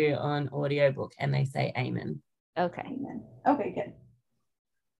listened to on audiobook and they say Aemon. Okay. Aemon. Okay, good.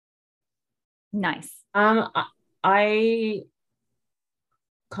 Nice. I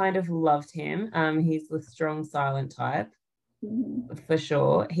kind of loved him. He's the strong silent type for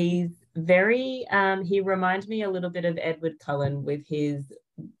sure. He's very he reminds me a little bit of Edward Cullen with his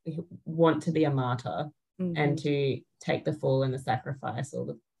want to be a martyr and to take the fall and the sacrifice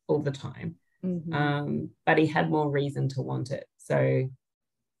all the time. But he had more reason to want it, so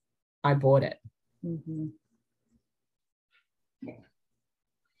I bought it.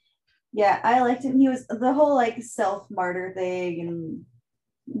 Yeah, I liked him. He was the whole like self-martyr thing, and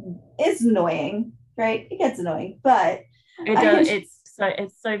it's annoying, right? It gets annoying, but it does. It's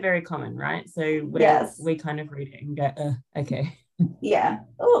so very common, right? So we kind of read it and go, okay. Yeah,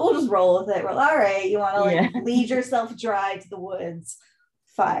 we'll just roll with it. We're all right. You want to like lead yourself dry to the woods?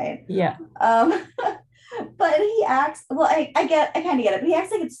 Fine. Yeah. But he acts well. I kind of get it. But he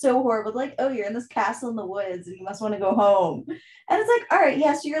acts like it's so horrible. Like, oh, you're in this castle in the woods, and you must want to go home. And it's like, all right,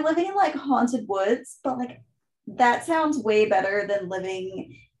 yeah, so you're living in like haunted woods, but like that sounds way better than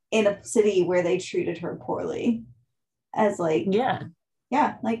living in a city where they treated her poorly. As like, yeah,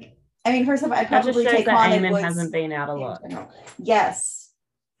 like I mean, first off, I'd probably take haunted woods. Hasn't been out a lot. Yes,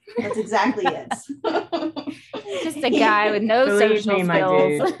 that's exactly it. Just a guy with no social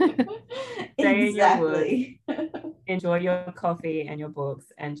skills. Stay in your woods, enjoy your coffee and your books,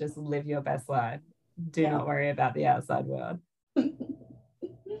 and just live your best life. Do not worry about the outside world.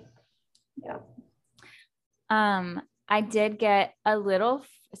 I did get a little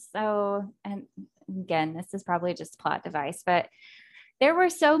and again, this is probably just plot device, but there were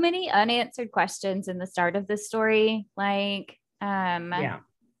so many unanswered questions in the start of the story. Like, Red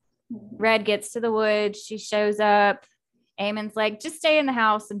gets to the woods, she shows up. Aemon's like, just stay in the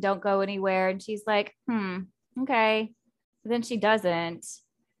house and don't go anywhere. And she's like, okay. But then she doesn't.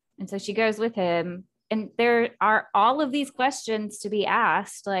 And so she goes with him. And there are all of these questions to be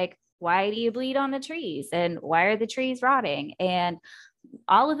asked, like, why do you bleed on the trees? And why are the trees rotting? And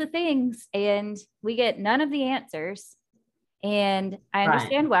all of the things. And we get none of the answers. And I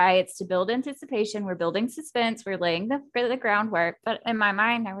understand why. It's to build anticipation. We're building suspense. We're laying the groundwork. But in my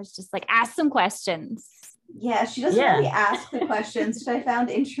mind, I was just like, ask some questions. Yeah, she doesn't really ask the questions, which I found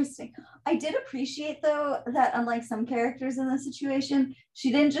interesting. I did appreciate, though, that unlike some characters in this situation,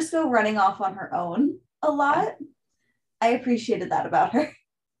 she didn't just go running off on her own a lot. I appreciated that about her.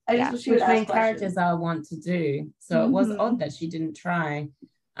 I just wish she would ask characters I want to do. So it was odd that she didn't try.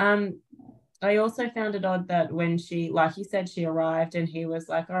 I also found it odd that when she, like you said, she arrived and he was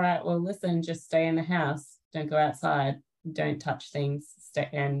like, all right, well, listen, just stay in the house. Don't go outside. Don't touch things. Stay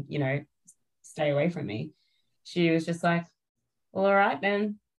away from me. She was just like, well, all right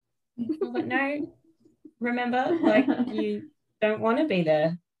then. But no, remember, like, you don't want to be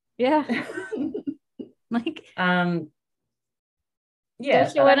there. Yeah. Like, yeah,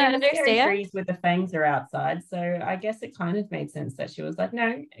 don't you want to understand? Trees with the fangs are outside, so I guess it kind of made sense that she was like,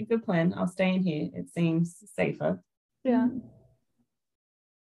 no, a good plan. I'll stay in here. It seems safer. Yeah.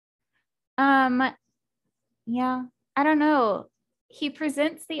 Yeah, I don't know. He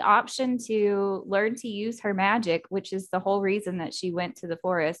presents the option to learn to use her magic, which is the whole reason that she went to the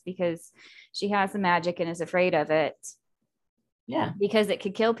forest, because she has the magic and is afraid of it. Yeah. Because it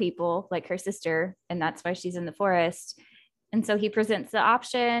could kill people like her sister, and that's why she's in the forest. And so he presents the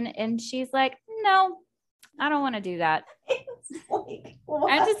option and she's like, no, I don't want to do that. Like,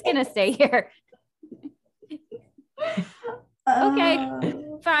 I'm just going to stay here. Okay,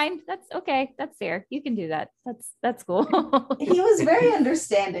 fine. That's okay. That's fair. You can do that. That's cool. He was very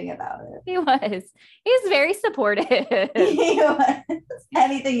understanding about it. He was very supportive. He was.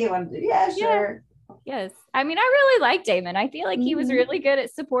 Anything you want to do. Yeah, sure. Yes. I mean, I really liked Daemon. I feel like he was really good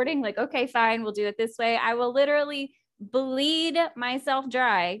at supporting, like, okay, fine, we'll do it this way. I will literally bleed myself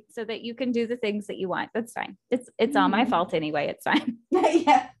dry so that you can do the things that you want. That's fine. It's all my fault anyway. It's fine.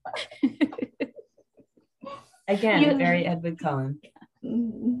 Yeah. Again, very Edward Cullen.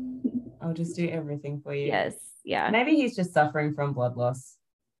 I'll just do everything for you. Yes. Yeah. Maybe he's just suffering from blood loss.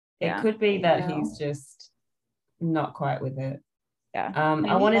 It could be that he's just not quite with it. Yeah.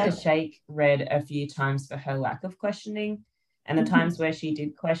 I wanted to shake Red a few times for her lack of questioning. And the times where she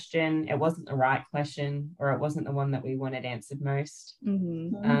did question, it wasn't the right question, or it wasn't the one that we wanted answered most.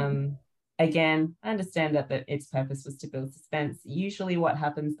 Again, I understand that its purpose was to build suspense. Usually what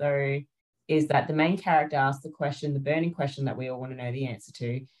happens, though, is that the main character asks the question, the burning question that we all want to know the answer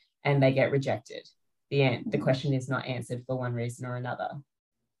to, and they get rejected. The question is not answered for one reason or another.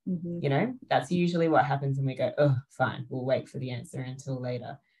 You know, that's usually what happens, and we go, oh, fine, we'll wait for the answer until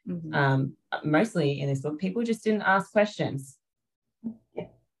later. Mostly in this book, people just didn't ask questions.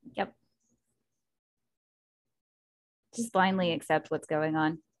 Yep. Just blindly accept what's going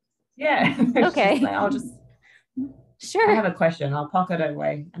on. Yeah. Okay. Like, I'll just I have a question. I'll pocket it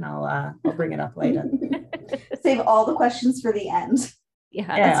away and I'll bring it up later. Save all the questions for the end.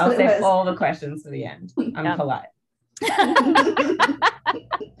 Yeah, I'll save all the questions for the end. I'm polite.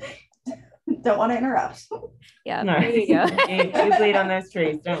 Don't want to interrupt. Yeah, no. There you go. you bleed on those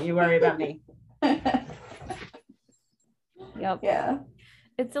trees. Don't you worry about me. Yep. Yeah.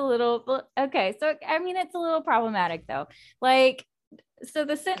 It's a little, okay. So, I mean, it's a little problematic though. Like, so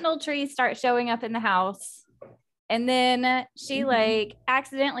the sentinel trees start showing up in the house, and then she like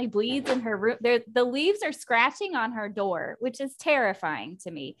accidentally bleeds in her room. The leaves are scratching on her door, which is terrifying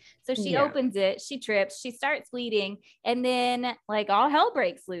to me. So she opens it, she trips, she starts bleeding, and then like all hell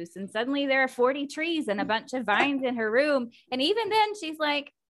breaks loose. And suddenly there are 40 trees and a bunch of vines in her room. And even then she's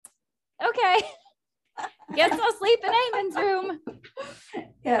like, okay, guess I'll sleep in Aemon's room.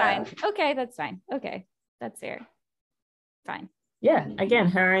 Yeah. Fine. Okay, that's fine. Okay, that's fair. Fine. Yeah, again,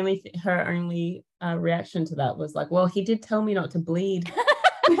 her only reaction to that was like, well, he did tell me not to bleed.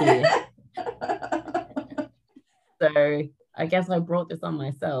 So I guess I brought this on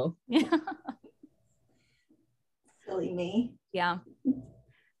myself. Yeah. Silly me. Yeah.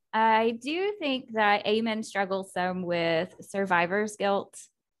 I do think that Aemon struggles some with survivor's guilt.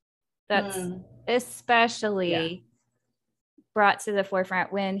 That's especially brought to the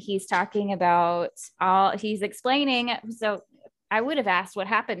forefront when he's talking about he's explaining. So I would have asked what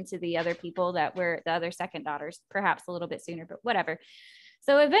happened to the other people that were the other second daughters, perhaps a little bit sooner, but whatever.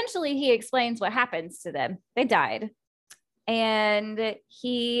 So eventually he explains what happens to them. They died. And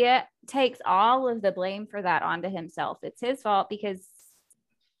he takes all of the blame for that onto himself. It's his fault because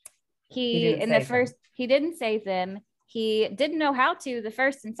he didn't save them. He didn't know how to the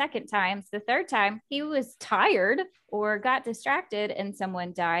first and second times. The third time he was tired or got distracted and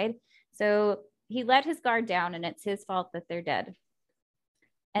someone died. So he let his guard down, and it's his fault that they're dead.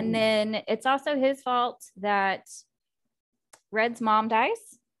 And then it's also his fault that Red's mom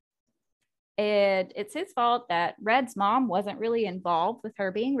dies. And it's his fault that Red's mom wasn't really involved with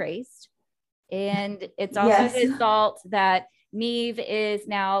her being raised. And it's also his fault that Neve is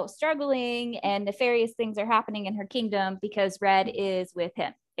now struggling and nefarious things are happening in her kingdom because Red is with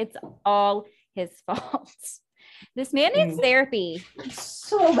him. It's all his fault. This man needs therapy.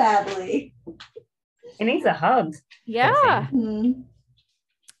 So badly. He needs a hug. Yeah.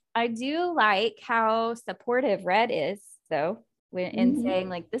 I do like how supportive Red is, though, in saying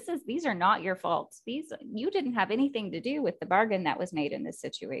like, these are not your faults. You didn't have anything to do with the bargain that was made in this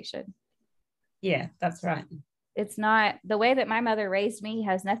situation. Yeah, that's right. It's not the way that my mother raised me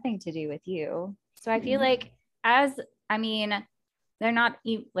has nothing to do with you. So I feel like they're not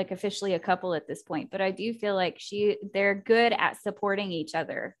like officially a couple at this point, but I do feel like they're good at supporting each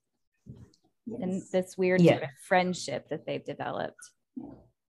other in this weird sort of friendship that they've developed.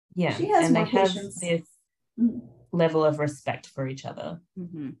 Yeah. She has and more they have patience. this level of respect for each other.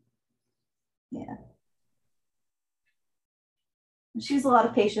 Yeah. She has a lot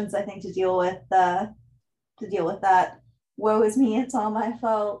of patience, I think, to deal with that. Woe is me, it's all my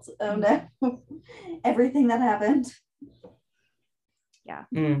fault. Oh no. Everything that happened. Yeah.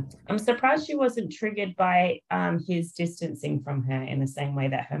 I'm surprised she wasn't triggered by his distancing from her in the same way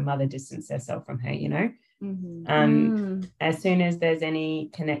that her mother distanced herself from her, you know? As soon as there's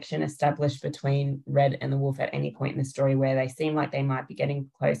any connection established between Red and the wolf at any point in the story where they seem like they might be getting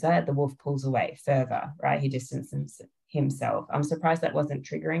closer, the wolf pulls away further, right? He distances himself. I'm surprised that wasn't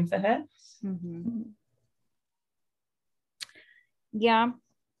triggering for her. Yeah.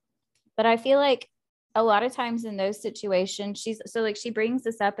 But I feel like a lot of times in those situations, she brings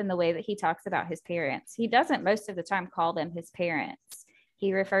this up in the way that he talks about his parents. He doesn't most of the time call them his parents.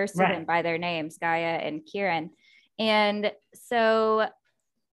 He refers to them by their names, Gaia and Kieran. And so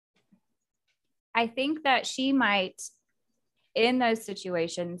I think that she might, in those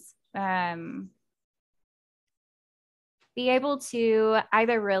situations, be able to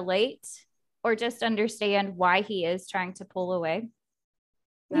either relate or just understand why he is trying to pull away.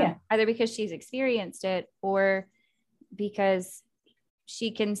 Yeah. Either because she's experienced it or because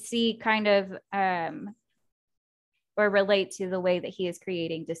she can see kind of or relate to the way that he is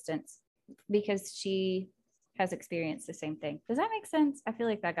creating distance because she has experienced the same thing. Does that make sense? I feel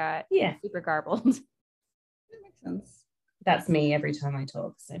like that got super garbled. That makes sense. That's me every time I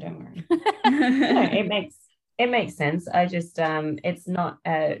talk, so don't worry. No, it makes sense. I just it's not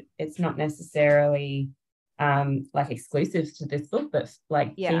necessarily like exclusive to this book, but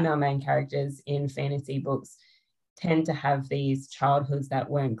like female main characters in fantasy books tend to have these childhoods that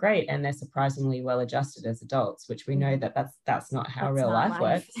weren't great, and they're surprisingly well adjusted as adults, which we know that's not how real life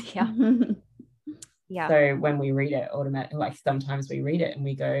works. Yeah. So when we read it, automatically, like sometimes we read it and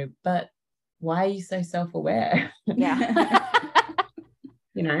we go, but why are you so self-aware? Yeah.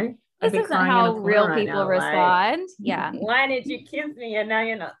 You know, this isn't how real people respond. Like, why did you kiss me and now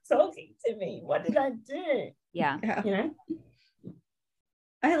you're not talking to me? What did I do? Yeah. You know,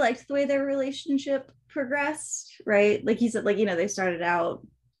 I liked the way their relationship progressed, right? Like he said, like, you know, they started out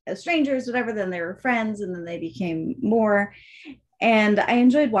as strangers, whatever, then they were friends, and then they became more. And I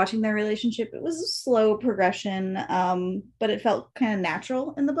enjoyed watching their relationship. It was a slow progression, but it felt kind of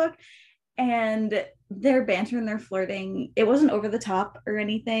natural in the book. And their banter and their flirting, it wasn't over the top or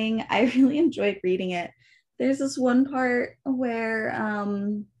anything. I really enjoyed reading it. There's this one part where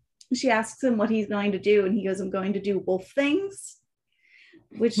she asks him what he's going to do, and he goes, I'm going to do wolf things,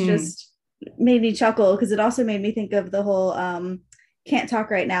 which just made me chuckle, because it also made me think of the whole can't talk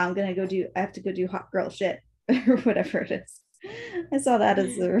right now, I have to go do hot girl shit or whatever it is. I saw that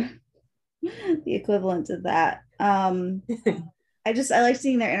as the equivalent to that. I like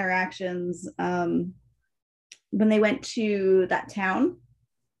seeing their interactions when they went to that town,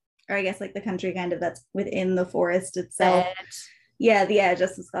 or I guess like the country kind of that's within the forest itself. The edge,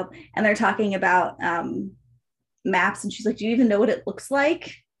 that's what it's called. And they're talking about maps, and she's like, do you even know what it looks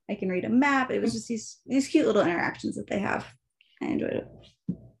like? I can read a map. It was just these cute little interactions that they have. I enjoyed it.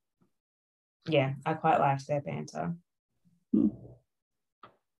 Yeah, I quite liked their banter.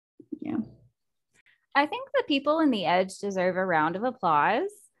 Yeah. I think the people in The Edge deserve a round of applause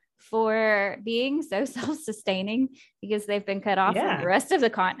for being so self-sustaining, because they've been cut off from the rest of the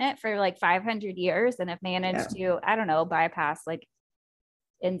continent for like 500 years and have managed to, I don't know, bypass like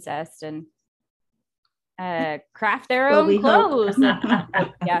incest and craft their own clothes.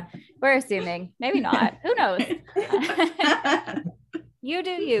 Yeah, we're assuming. Maybe not. Who knows? You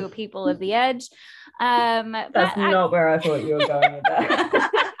do you, people of The Edge. That's not where I thought you were going with that.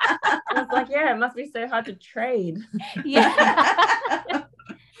 I was like, yeah, it must be so hard to trade. Yeah.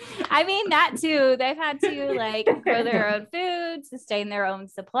 I mean, that too. They've had to like grow their own food, sustain their own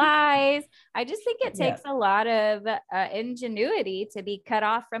supplies. I just think it takes a lot of ingenuity to be cut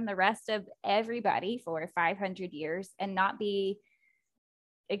off from the rest of everybody for 500 years and not be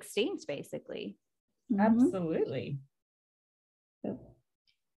extinct, basically. Absolutely.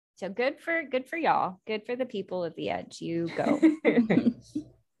 So good for y'all. Good for the people of The Edge. You go.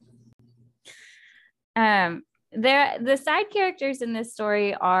 The side characters in this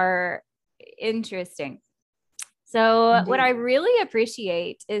story are interesting. So Indeed. What I really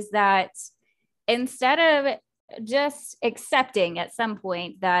appreciate is that instead of just accepting at some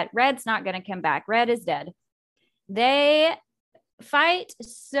point that Red's not going to come back, Red is dead, they fight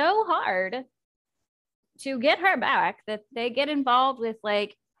so hard to get her back that they get involved with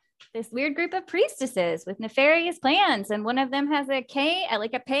like this weird group of priestesses with nefarious plans, and one of them has a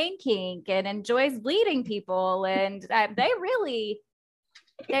pain kink and enjoys bleeding people, and they really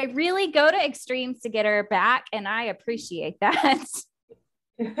go to extremes to get her back, and I appreciate that.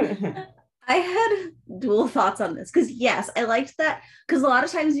 I had dual thoughts on this, because yes, I liked that, because a lot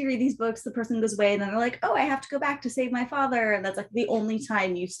of times you read these books, the person goes away and then they're like, oh, I have to go back to save my father, and that's like the only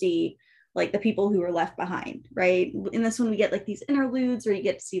time you see like the people who were left behind, right? In this one, we get like these interludes where you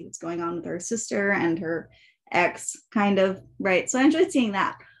get to see what's going on with her sister and her ex, kind of, right? So I enjoyed seeing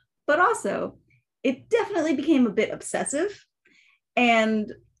that. But also, it definitely became a bit obsessive.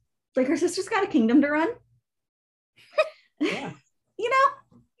 And like her sister's got a kingdom to run. Yeah. You know?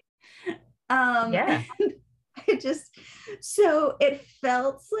 Yeah. So it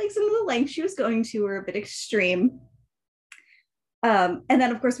felt like some of the lengths she was going to were a bit extreme. And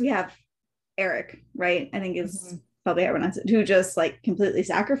then, of course, we have Eric, right? I think is probably how everyone knows it, who just like completely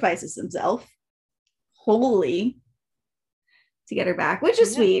sacrifices himself wholly to get her back, which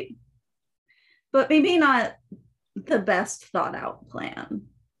is sweet, but maybe not the best thought out plan.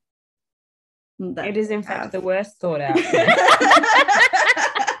 It is in fact the worst thought out.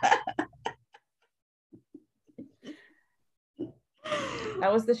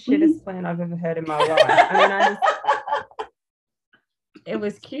 That was the shittest plan I've ever heard in my life. I mean, it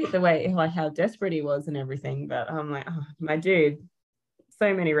was cute the way, like, how desperate he was and everything, but I'm like, oh, my dude,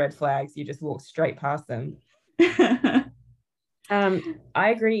 so many red flags, you just walk straight past them. I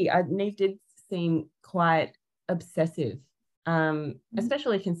agree. Neve did seem quite obsessive,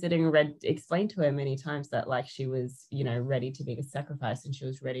 especially considering Red explained to her many times that, like, she was, you know, ready to be the sacrifice and she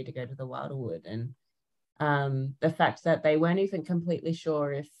was ready to go to the Wilderwood, and the fact that they weren't even completely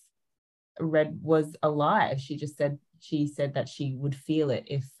sure if Red was alive. She said that she would feel it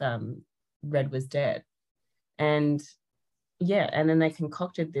if Red was dead. And yeah, and then they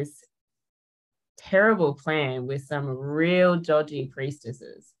concocted this terrible plan with some real dodgy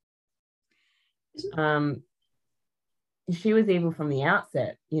priestesses. She was evil from the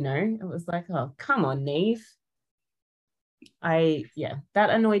outset, you know. It was like, oh, come on, Neve. That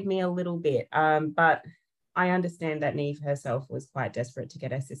annoyed me a little bit. But I understand that Neve herself was quite desperate to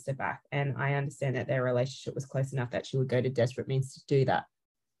get her sister back, and I understand that their relationship was close enough that she would go to desperate means to do that.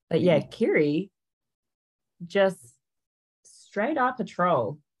 But yeah, Kiri just straight up a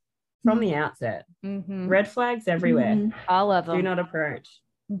troll from the outset. Red flags everywhere. All of them. Do not approach.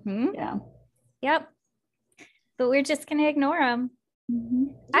 Yeah. Yep. But we're just going to ignore them.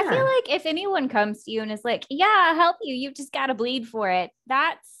 I feel like if anyone comes to you and is like, yeah, I'll help you, you just got to bleed for it.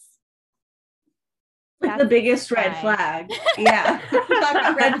 That's the biggest red flag. Yeah. Talk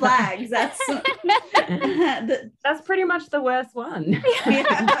about red flags. That's pretty much the worst one.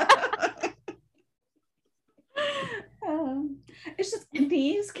 Yeah. It's just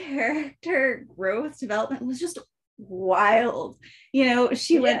Neve's character growth development was just wild. You know,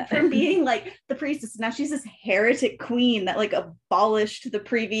 she went from being like the priestess, now she's this heretic queen that like abolished the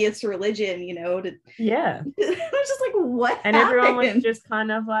previous religion, you know, to it was just like, what and happened? Everyone was just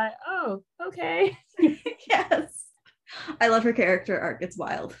kind of like, oh, okay. Yes, I love her character arc. It's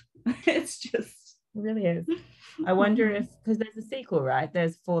wild. It's just, it really is. I wonder if, because there's a sequel, right?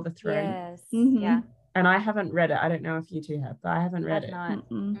 There's For the Throne. Yes. Yeah. And I haven't read it. I don't know if you two have, but I haven't read it.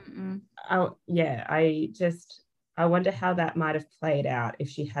 I wonder how that might have played out if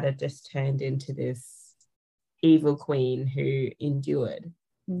she had just turned into this evil queen who endured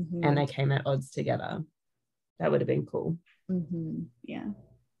and they came at odds together. That would have been cool. Yeah.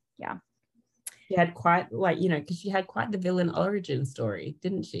 She had quite, like, you know, because she had quite the villain origin story,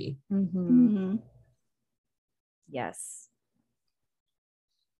 didn't she? Yes.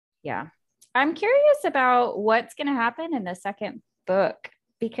 Yeah. I'm curious about what's going to happen in the second book,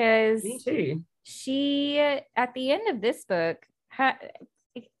 because Me too. she, at the end of this book, I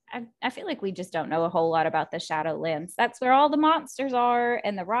feel like we just don't know a whole lot about the Shadowlands. That's where all the monsters are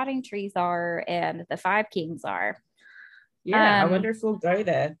and the rotting trees are and the Five Kings are. Yeah, I wonder if we'll go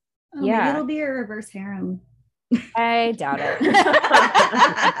there. Oh, maybe it'll be a reverse harem. I doubt it.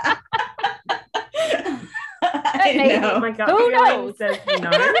 I know. My gut feeling says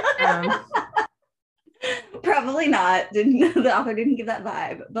no. Probably not. The author didn't give that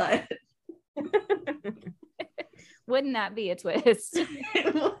vibe, but wouldn't that be a twist?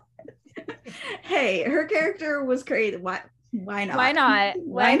 Hey, her character was created. Why not?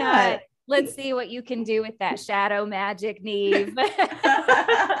 Why not? Let's see what you can do with that shadow magic, Neve.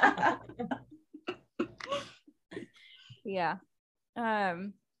 Yeah.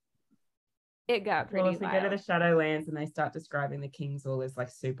 It got pretty if we go to the Shadowlands and they start describing the kings all as like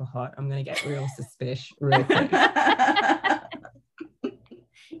super hot, I'm going to get real suspicious real quick.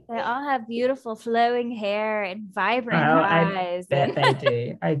 They all have beautiful flowing hair and vibrant eyes.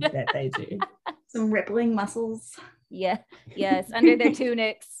 I bet they do. Some rippling muscles. Yeah. Yes. Under their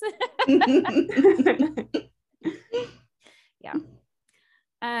tunics. Yeah.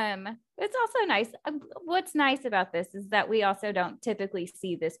 It's also nice. What's nice about this is that we also don't typically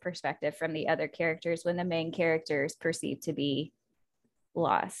see this perspective from the other characters when the main character is perceived to be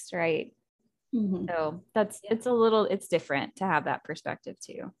lost, right? So it's different to have that perspective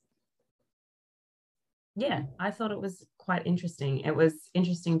too. Yeah, I thought it was quite interesting. It was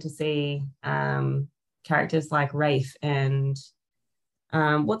interesting to see characters like Rafe and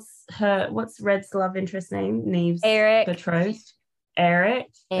what's Red's love interest name? Neve's Eric. betrothed. Eric.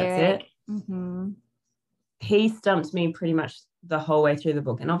 That's it. He stumped me pretty much the whole way through the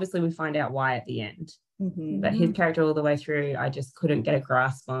book, and obviously we find out why at the end. But his character all the way through, I just couldn't get a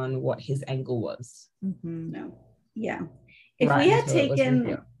grasp on what his angle was. No. Yeah. If we had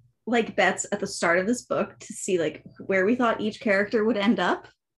taken like bets at the start of this book to see like where we thought each character would end up,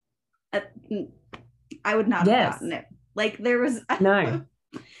 I would not have gotten it. Like there was no.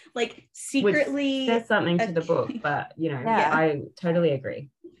 Like secretly there's something to the book, but you know, I totally agree.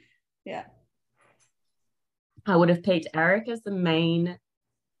 Yeah. I would have picked Eric as the main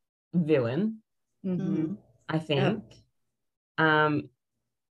villain, I think.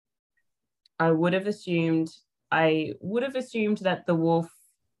 would have assumed that the wolf,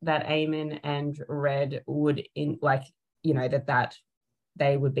 that Aemon and Red would that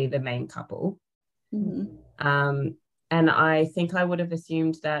they would be the main couple. Mm-hmm. And I think I would have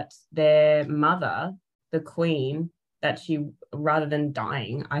assumed that their mother, the queen, that she, rather than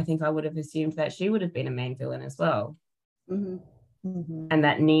dying, I think I would have assumed that she would have been a main villain as well. Mm-hmm. Mm-hmm. And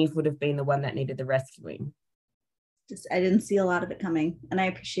that Neve would have been the one that needed the rescuing. I didn't see a lot of it coming, and I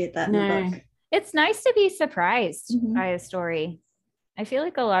appreciate that in the book. It's nice to be surprised Mhm. by a story. I feel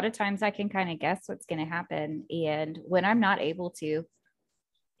like a lot of times I can kind of guess what's going to happen. And when I'm not able to,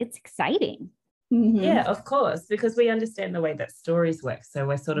 it's exciting. Mhm. Yeah, of course, because we understand the way that stories work. So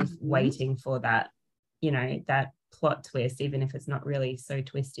we're sort of Mhm. waiting for that, that plot twist, even if it's not really so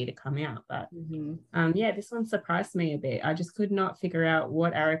twisty to come out. But yeah, this one surprised me a bit. I just could not figure out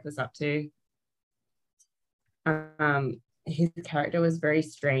what Eric was up to. His character was very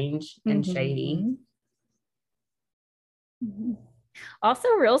strange and shady. Mhm. Also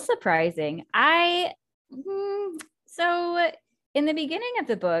real surprising. So in the beginning of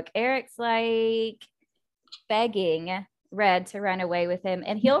the book, Eric's like begging Red to run away with him,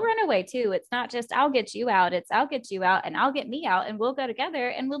 and he'll run away too. It's not just I'll get you out, it's I'll get you out and I'll get me out and we'll go together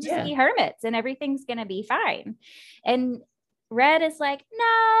and we'll just be hermits and everything's gonna be fine. And Red is like,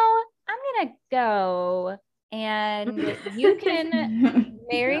 no, I'm gonna go and you can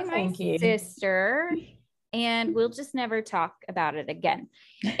marry my sister and we'll just never talk about it again.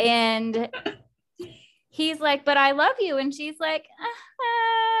 And he's like, but I love you. And she's like,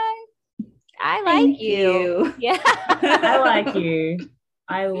 I like you. Yeah. I like you.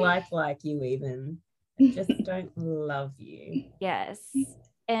 I like you even. I just don't love you. Yes.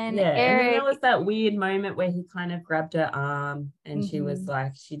 And yeah, Eric, and then there was that weird moment where he kind of grabbed her arm and she was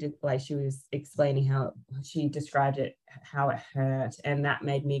like, she was explaining how she described it, how it hurt. And that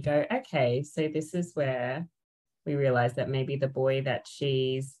made me go, okay, so this is where we realized that maybe the boy that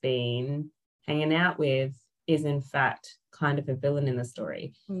she's been hanging out with is in fact kind of a villain in the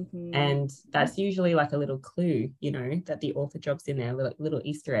story. And that's usually like a little clue, that the author drops in there, a little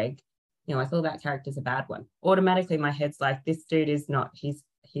Easter egg. I thought that character's a bad one. Automatically my head's like, this dude is not, he's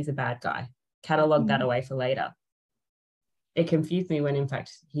a bad guy. Catalog that away for later. It confused me when in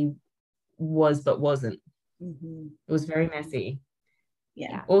fact he was but wasn't. It was very messy.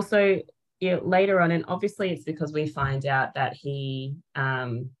 Yeah. Also, later on, and obviously it's because we find out that he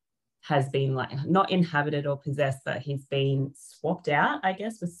has been like not inhabited or possessed, but he's been swapped out, I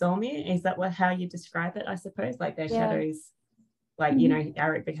guess, with Solmir. Is that how you describe it? I suppose, like their shadows, like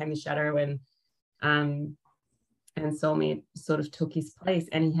Eric became the shadow, and Solmir sort of took his place,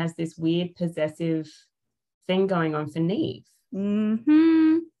 and he has this weird possessive thing going on for Neve.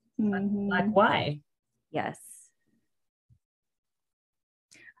 Like why? Yes.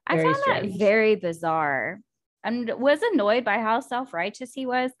 Very I found strange. that very bizarre and was annoyed by how self-righteous he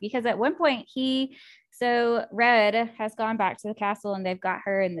was, because at one point Red has gone back to the castle and they've got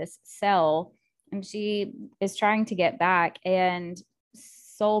her in this cell and she is trying to get back, and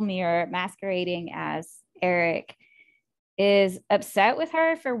Solmir, masquerading as Eric, is upset with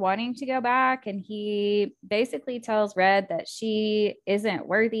her for wanting to go back, and he basically tells Red that she isn't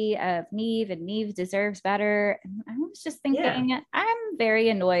worthy of Neve and Neve deserves better. And I was just thinking, I'm very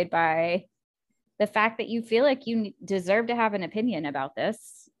annoyed by the fact that you feel like you deserve to have an opinion about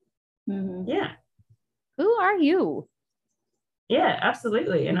this. Yeah. Who are you? Yeah,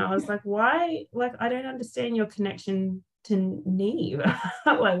 absolutely. And I was like, why? Like, I don't understand your connection to Neve.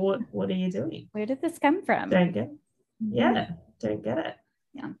 Like, what are you doing? Where did this come from? Don't get it. Yeah, don't get it.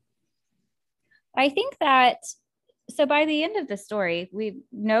 Yeah. I think that, so by the end of the story, we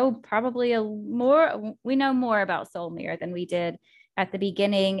know more about Solmir than we did at the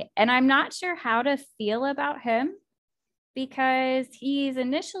beginning. And I'm not sure how to feel about him, because he's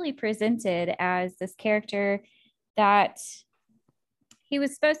initially presented as this character that he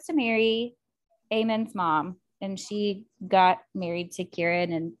was supposed to marry Aemon's mom, and she got married to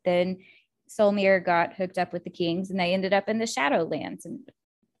Kieran, and then Solmir got hooked up with the Kings and they ended up in the Shadowlands. And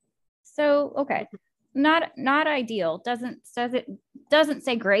so, okay, not ideal. Doesn't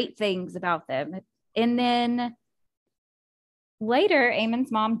say great things about them. And then later, Aemon's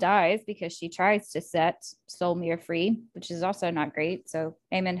mom dies because she tries to set Solmir free, which is also not great. So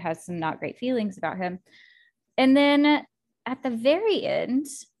Aemon has some not great feelings about him. And then at the very end,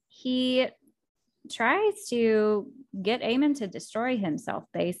 he tries to get Aemon to destroy himself,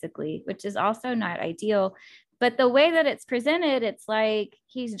 basically, which is also not ideal. But the way that it's presented, it's like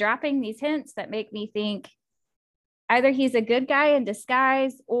he's dropping these hints that make me think either he's a good guy in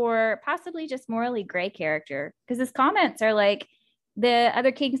disguise or possibly just morally gray character, because his comments are like, the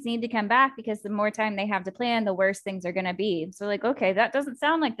other kings need to come back because the more time they have to plan, the worse things are going to be. So like, okay, that doesn't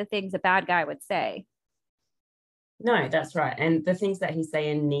sound like the things a bad guy would say. No, that's right. And the things that he's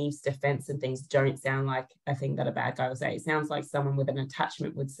saying in Neve's defense and things don't sound like a thing that a bad guy would say. It sounds like someone with an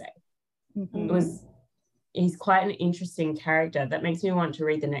attachment would say. Mm-hmm. He's quite an interesting character that makes me want to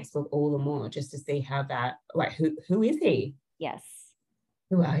read the next book all the more, just to see how that, like, who is he? Yes.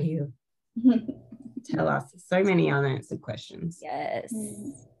 Who are you? Tell us. So many unanswered questions. Yes.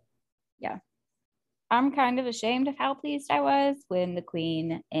 Yeah. I'm kind of ashamed of how pleased I was when the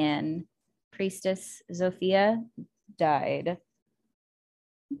queen and priestess Zofia died.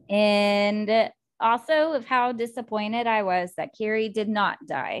 And also of how disappointed I was that Kiri did not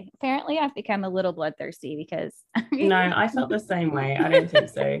die. Apparently I've become a little bloodthirsty because no, I felt the same way. I don't think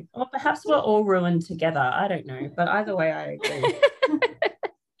so. Or perhaps we're all ruined together. I don't know. But either way, I agree.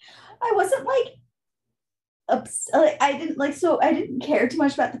 I wasn't like I didn't care too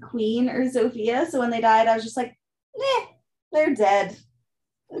much about the queen or Zofia. So when they died, I was just like, nah, they're dead.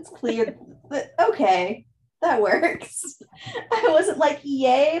 It's clear. But okay, that works. I wasn't like,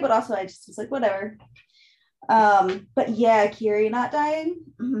 yay, but also I just was like, whatever. But yeah, Kiri not dying.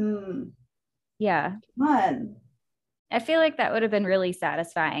 Yeah. Come on. I feel like that would have been really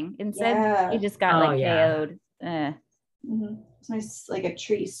satisfying. Instead, he just got KO'd. It's nice, like a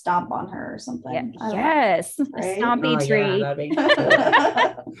tree stomp on her or something. Yeah. Yes, right? A stompy tree.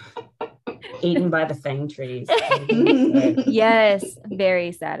 Yeah, eaten by the fang trees. Yes,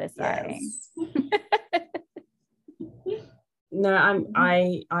 very satisfying. Yes. No, I'm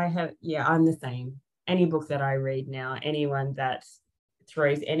the same. Any book that I read now, anyone that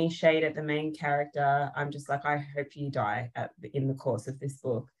throws any shade at the main character, I'm just like, I hope you die in the course of this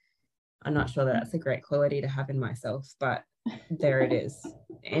book. I'm not sure that's a great quality to have in myself, but there it is.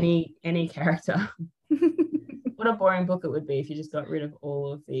 Any character. What a boring book it would be if you just got rid of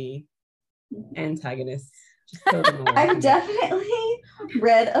all of the antagonists. Just kill them all. I've definitely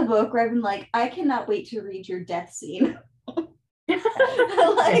read a book where I've been like, I cannot wait to read your death scene.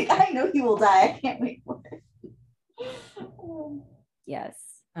 Like, I know he will die. I can't wait for it. Yes.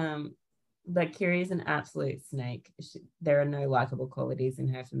 But Kiri is an absolute snake. There are no likable qualities in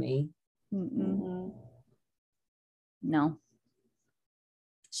her for me. No.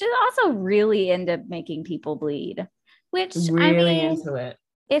 She's also really into making people bleed, which really into it.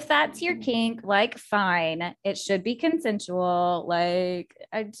 If that's your kink, like, fine, it should be consensual. Like,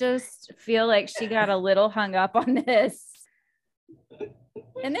 I just feel like she got a little hung up on this.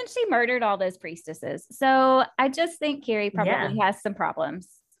 And then she murdered all those priestesses. So I just think Kiri probably has some problems.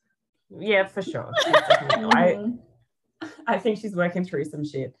 Yeah, for sure. I think she's working through some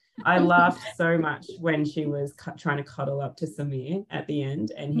shit. I laughed so much when she was trying to cuddle up to Samir at the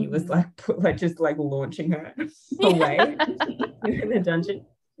end, and he was like just launching her away in the dungeon.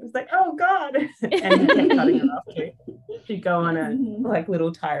 It was like, oh God. And he kept cutting her off too. She'd go on a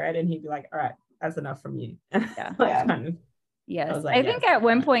little tirade and he'd be like, all right, that's enough from you. Yeah. Kind of. Yes. I think at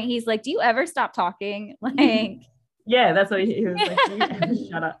one point he's like, do you ever stop talking? Like, yeah, that's what he was like. Do you ever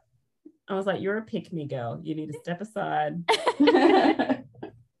shut up? I was like, you're a pick-me girl. You need to step aside.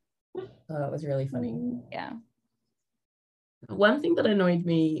 Oh, it was really funny. Yeah. One thing that annoyed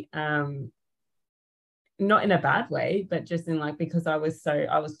me, not in a bad way, but just in because I was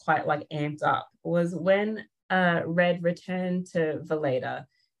quite amped up, was when Red returned to Valeda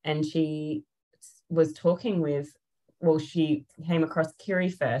and she was talking with, she came across Kiri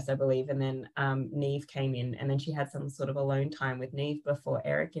first, I believe, and then Neve came in, and then she had some sort of alone time with Neve before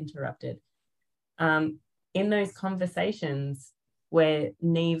Eric interrupted. In those conversations where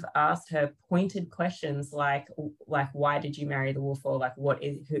Neve asked her pointed questions like why did you marry the wolf, or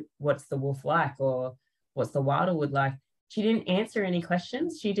what's the wolf like, or what's the Wildwood like, she didn't answer any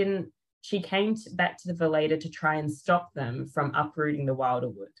questions. She came back to the Valeda to try and stop them from uprooting the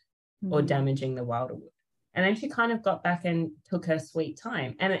Wildwood or damaging the Wildwood. And then she kind of got back and took her sweet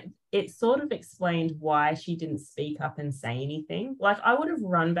time. And it sort of explained why she didn't speak up and say anything. I would have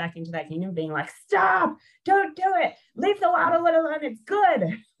run back into that kingdom being like, stop, don't do it, leave the Wildwood alone, it's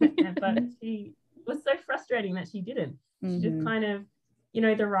good. But she was so frustrating that she didn't. She just kind of,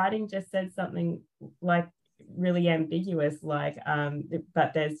 the writing just said something really ambiguous, but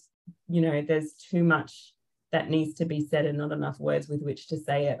there's too much that needs to be said and not enough words with which to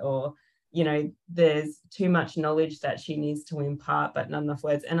say it, or there's too much knowledge that she needs to impart but not enough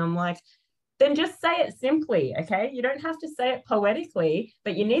words. And I'm like, then just say it simply, okay? You don't have to say it poetically,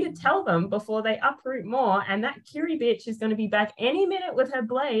 but you need to tell them before they uproot more. And that Kiri bitch is going to be back any minute with her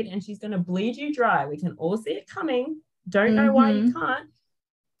blade, and she's going to bleed you dry. We can all see it coming. Don't know why you can't.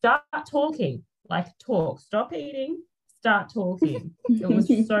 Start talking. Talk. Stop eating. start talking. It was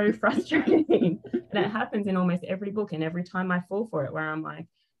so frustrating. And it happens in almost every book, and every time I fall for it, where I'm like,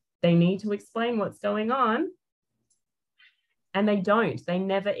 they need to explain what's going on. And they don't. They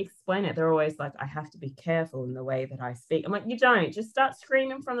never explain it. They're always like, I have to be careful in the way that I speak. I'm like, you don't. Just start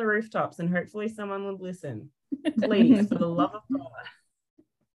screaming from the rooftops and hopefully someone will listen. Please, for the love of God.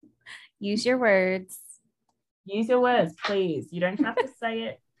 Use your words. Use your words, please. You don't have to say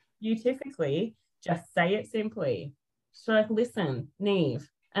it beautifully. Just say it simply. So like, listen, Neve,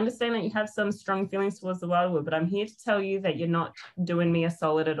 understand that you have some strong feelings towards the Wildwood, but I'm here to tell you that you're not doing me a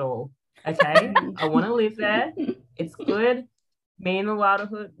solid at all. Okay? I want to live there. It's good. Me and the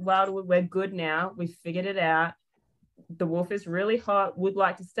Wildwood, we're good now. We've figured it out. The wolf is really hot, would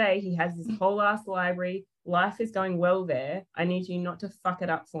like to stay. He has this whole ass library. Life is going well there. I need you not to fuck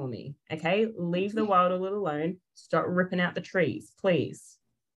it up for me. Okay? Leave the Wildwood alone. Stop ripping out the trees, please.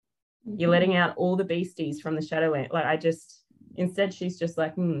 You're letting out all the beasties from the Shadowland. Like, instead, she's just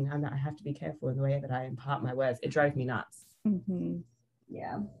like, I have to be careful in the way that I impart my words. It drove me nuts.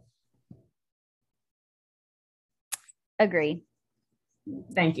 Yeah. Agree.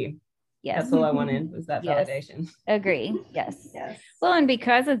 Thank you. Yes. That's all I wanted, was that validation. Agree. Yes. Yes. Well, and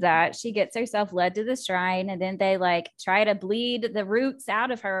because of that, she gets herself led to the shrine, and then they like try to bleed the roots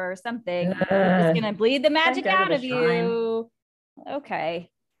out of her or something. We're just gonna bleed the magic out of you. Okay.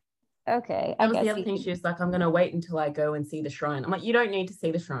 That was the other thing. She was like, I'm gonna wait until I go and see the shrine. I'm like, you don't need to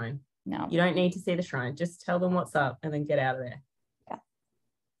see the shrine. No. You don't need to see the shrine. Just tell them what's up and then get out of there. Yeah.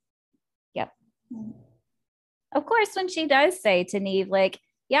 Yep. Of course, when she does say to Neve, like,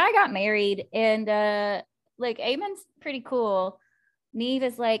 yeah, I got married, and like Amon's pretty cool. Neve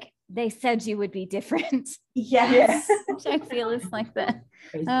is like, they said you would be different. Yes. Which I feel is like that.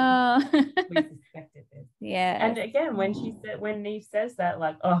 We suspected this. Yeah. And again, when Neve says that,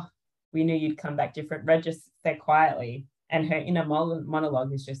 like, oh, we knew you'd come back different, Red just said quietly, and her inner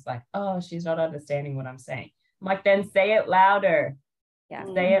monologue is just like, oh, she's not understanding what I'm saying. I'm like, then say it louder. Yeah.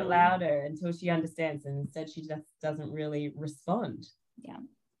 Say it louder until she understands. And instead, she just doesn't really respond. Yeah.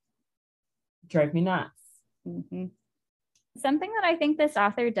 Drove me nuts. Something that I think this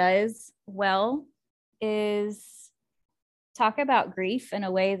author does well is talk about grief in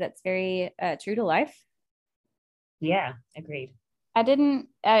a way that's very true to life. Yeah, agreed. I didn't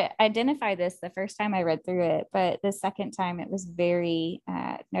identify this the first time I read through it, but the second time it was very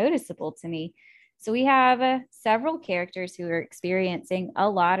noticeable to me. So we have several characters who are experiencing a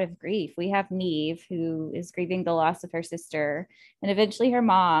lot of grief. We have Neve, who is grieving the loss of her sister and eventually her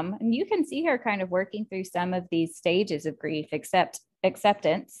mom. And you can see her kind of working through some of these stages of grief, except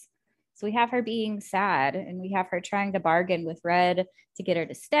acceptance. So we have her being sad, and we have her trying to bargain with Red to get her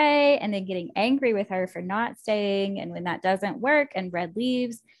to stay, and then getting angry with her for not staying. And when that doesn't work and Red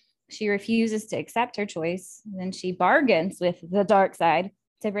leaves, she refuses to accept her choice. And then she bargains with the dark side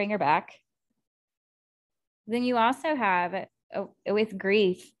to bring her back. Then you also have with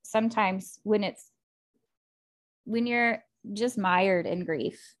grief, sometimes when you're just mired in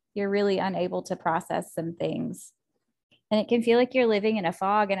grief, you're really unable to process some things. And it can feel like you're living in a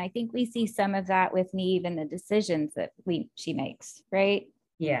fog. And I think we see some of that with Neve and the decisions that she makes, right?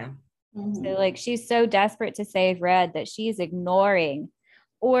 Yeah. So like, she's so desperate to save Red that she's ignoring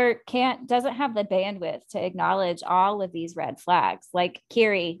or doesn't have the bandwidth to acknowledge all of these red flags. Like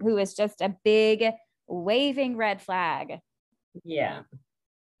Kiri, who is just a big waving red flag. Yeah.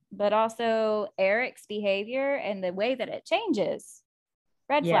 But also Eric's behavior and the way that it changes.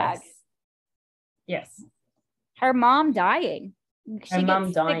 Red flag. Yes. Her mom dying. Her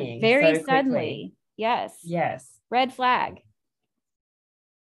mom dying very so suddenly. Quickly. Yes. Yes. Red flag.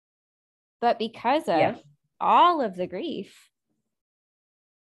 But because of all of the grief,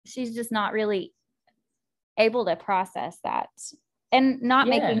 she's just not really able to process that. And not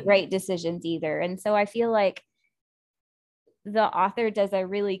making great decisions either. And so I feel like the author does a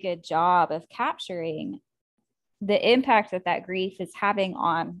really good job of capturing the impact that grief is having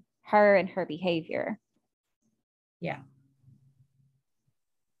on her and her behavior. Yeah.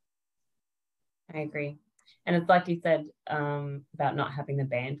 I agree. And it's like you said about not having the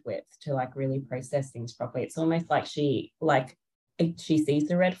bandwidth to like really process things properly. It's almost like she sees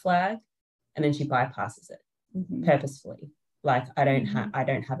the red flag and then she bypasses it purposefully. Like, I don't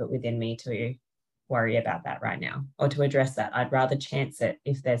have it within me to worry about that right now or to address that. I'd rather chance it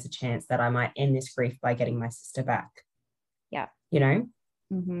if there's a chance that I might end this grief by getting my sister back. Yeah. You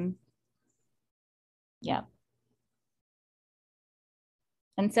know? Yeah.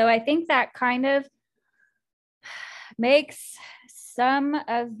 And so I think that kind of makes some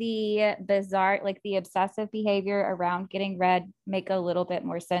of the bizarre, like the obsessive behavior around getting Red make a little bit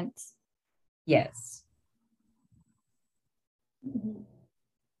more sense. Yes. Mhm.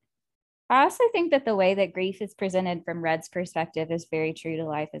 I also think that the way that grief is presented from Red's perspective is very true to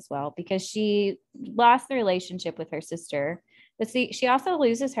life as well, because she lost the relationship with her sister, but see, she also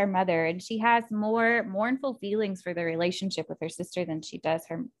loses her mother, and she has more mournful feelings for the relationship with her sister than she does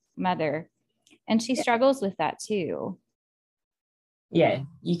her mother. And she struggles with that too. Yeah,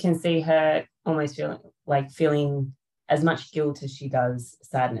 you can see her almost feeling as much guilt as she does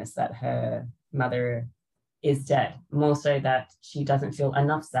sadness that her mother is dead, more so that she doesn't feel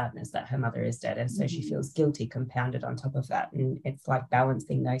enough sadness that her mother is dead, and so she feels guilty compounded on top of that, and it's like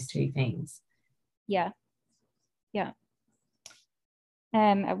balancing those two things. Yeah.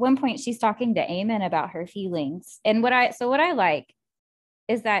 At one point she's talking to Eamon about her feelings, and what I like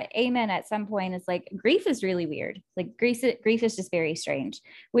is that Eamon at some point is like, grief is really weird, like grief is just very strange,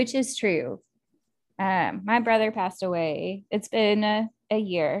 which is true. My brother passed away. It's been a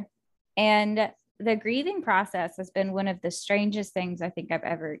year, and the grieving process has been one of the strangest things I think I've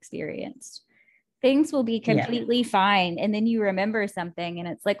ever experienced. Things will be completely fine, and then you remember something, and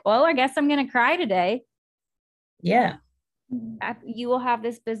it's like, oh, I guess I'm going to cry today. Yeah. You will have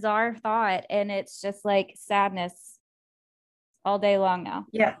this bizarre thought, and it's just like sadness all day long now.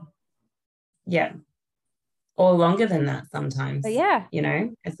 Yeah. Or longer than that sometimes. But yeah.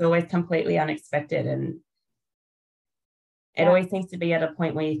 It's always completely unexpected, and it always seems to be at a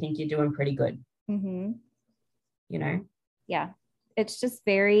point where you think you're doing pretty good. Mm-hmm. Yeah. It's just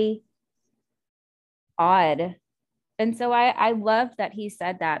very odd. And so I love that he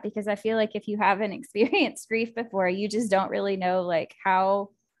said that, because I feel like if you haven't experienced grief before, you just don't really know like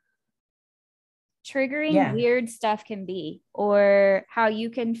how triggering weird stuff can be, or how you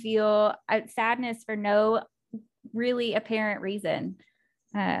can feel sadness for no really apparent reason.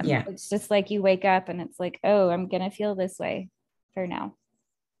 It's just like you wake up and it's like, oh, I'm gonna feel this way for now.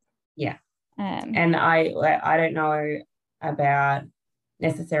 And I don't know about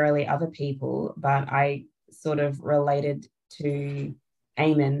necessarily other people, but I sort of related to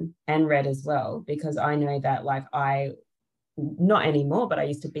Eamon and Red as well, because I know that like not anymore, but I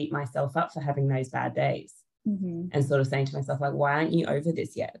used to beat myself up for having those bad days, and sort of saying to myself, like, why aren't you over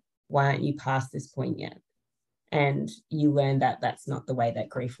this yet? Why aren't you past this point yet? And you learn that that's not the way that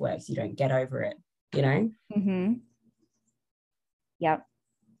grief works. You don't get over it, Yep.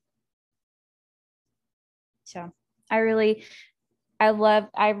 So I really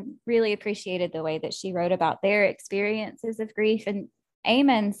appreciated the way that she wrote about their experiences of grief. And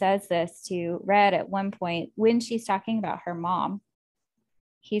Eamon says this to Red at one point when she's talking about her mom.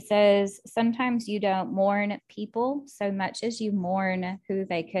 He says, sometimes you don't mourn people so much as you mourn who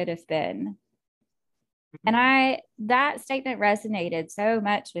they could have been. And that statement resonated so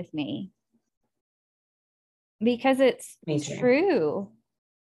much with me, because it's true.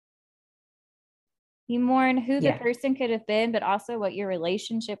 You mourn who the person could have been, but also what your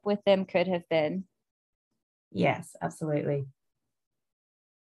relationship with them could have been. Yes, absolutely.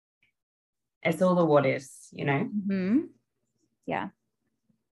 It's all the what ifs, Yeah.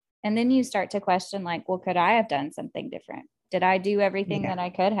 And then you start to question, like, well, could I have done something different? Did I do everything that I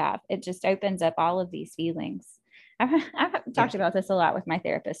could have? It just opens up all of these feelings. I've talked about this a lot with my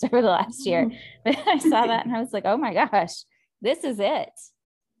therapist over the last year, but I saw that and I was like, oh my gosh, this is it.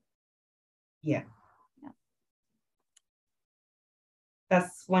 Yeah.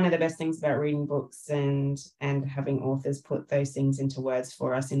 That's one of the best things about reading books and having authors put those things into words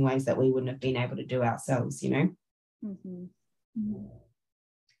for us in ways that we wouldn't have been able to do ourselves,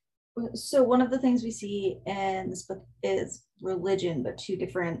 So one of the things we see in this book is religion, but two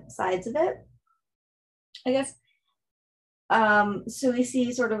different sides of it, I guess. So we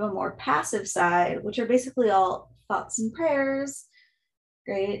see sort of a more passive side, which are basically all thoughts and prayers,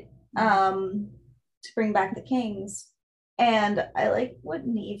 right? To bring back the kings. And I like what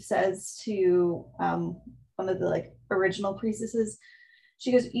Neve says to one of the like original priestesses.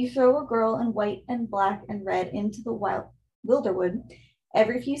 She goes, you throw a girl in white and black and red into the Wilderwood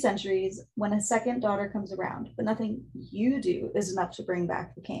every few centuries when a second daughter comes around, but nothing you do is enough to bring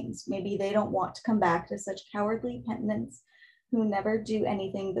back the kings. Maybe they don't want to come back to such cowardly penitents who never do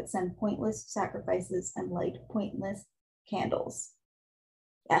anything but send pointless sacrifices and light pointless candles.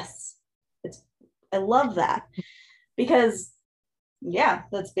 Yes, I love that, because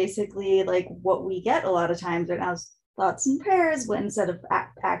that's basically like what we get a lot of times right now is thoughts and prayers instead of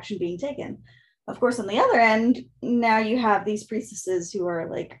action being taken. Of course, on the other end, now you have these priestesses who are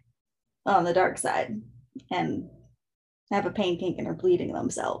like on the dark side and have a pain kink and are bleeding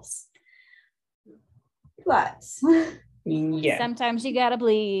themselves. But Yeah. Sometimes you gotta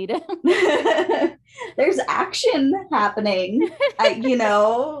bleed. There's action happening.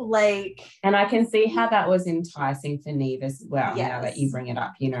 And I can see how that was enticing for Neve as well, Yes. now that you bring it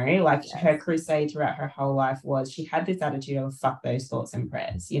up, like Yes. her crusade throughout her whole life was she had this attitude of fuck those thoughts and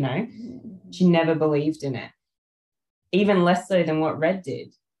prayers, She never believed in it, even less so than what Red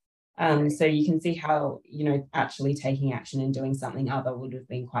did. So you can see how, actually taking action and doing something other would have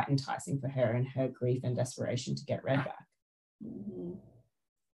been quite enticing for her and her grief and desperation to get Red back. Mm-hmm.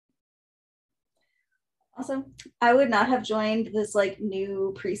 Also, I would not have joined this like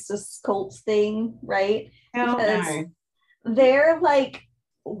new priestess cult thing, right? Hell Because no. their like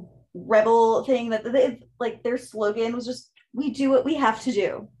rebel thing that they like their slogan was just we do what we have to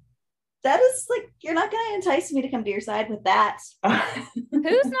do. That is like, you're not going to entice me to come to your side with that.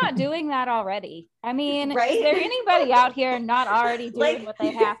 Who's not doing that already? I mean, right? Is there anybody out here not already doing what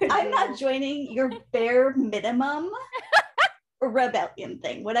they have to I'm do? not joining your bare minimum rebellion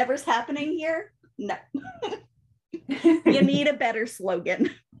thing. Whatever's happening here, no. You need a better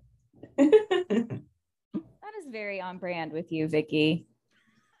slogan. That is very on brand with you, Vicky.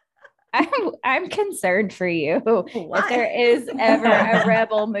 I'm concerned for you. Why? If there is ever a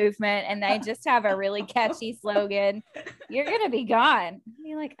rebel movement and they just have a really catchy slogan, you're gonna be gone.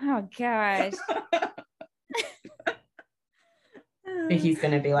 You're like, oh gosh. Vicky's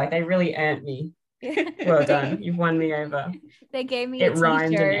gonna be like, they really earned me. Well done. You've won me over. They gave me it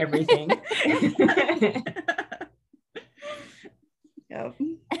rhymed and everything. Yep.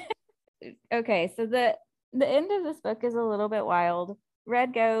 Okay, so the end of this book is a little bit wild.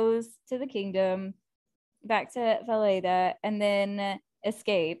 Red goes to the kingdom, back to Faleda, and then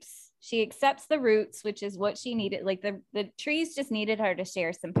escapes. She accepts the roots, which is what she needed. Like the trees just needed her to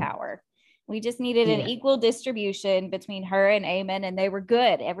share some power. We just needed an equal distribution between her and Aemon, and they were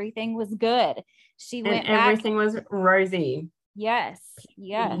good. Everything was good. She went back. Everything was rosy. Yes.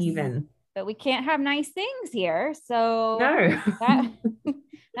 Even. But we can't have nice things here. So no.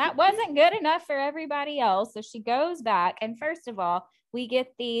 that wasn't good enough for everybody else. So she goes back. And first of all, we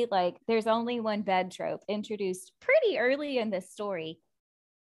get the there's only one bed trope introduced pretty early in this story.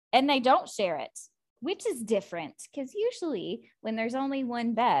 And they don't share it, which is different. Because usually when there's only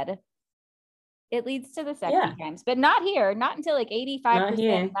one bed, it leads to the sexy times. But not here. Not until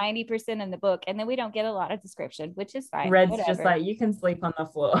 85%, 90% in the book. And then we don't get a lot of description, which is fine. Red's whatever. just like, you can sleep on the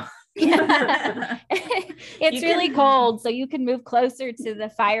floor. It's really cold, so you can move closer to the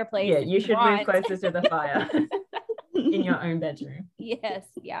fireplace. Yeah, you should move closer to the fire in your own bedroom. Yes,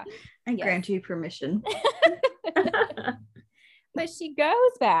 yeah. I grant you permission. But she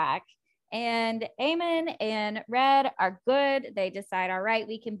goes back, and Aemon and Red are good. They decide, all right,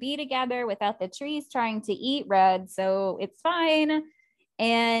 we can be together without the trees trying to eat Red, so it's fine.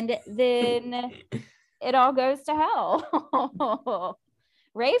 And then it all goes to hell.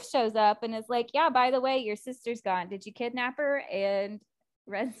 Rafe shows up and is like, yeah, by the way, your sister's gone. Did you kidnap her? And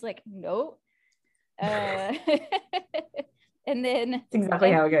Red's like, nope. And then that's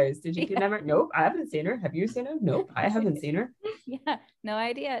exactly how it goes. Did you kidnap her? Nope, I haven't seen her. Have you seen her? Nope, I haven't seen her. Yeah, no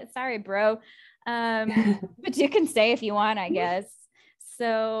idea. Sorry, bro. But you can stay if you want, I guess.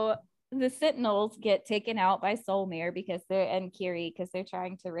 So the Sentinels get taken out by Solmir and Kiri because they're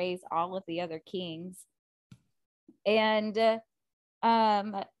trying to raise all of the other kings. And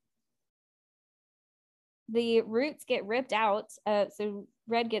the roots get ripped out. So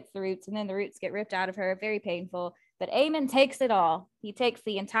Red gets the roots, and then the roots get ripped out of her. Very painful. But Aemon takes it all. He takes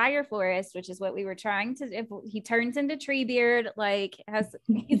the entire forest, which is what we were trying to do. He turns into Treebeard,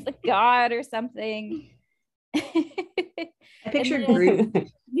 he's a god or something. I pictured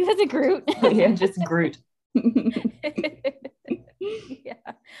Groot. He was a Groot. Yeah, just Groot. Yeah.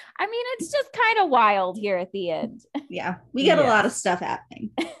 I mean, it's just kind of wild here at the end. Yeah, we got a lot of stuff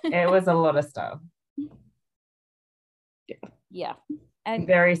happening. It was a lot of stuff. Yeah. And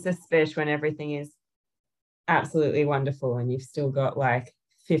very suspicious when everything is absolutely wonderful and you've still got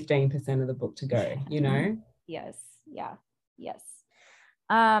 15% of the book to go, Yes. Yeah. Yes.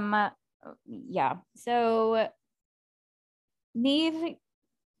 Yeah. So Neve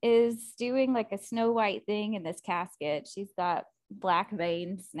is doing a Snow White thing in this casket. She's got black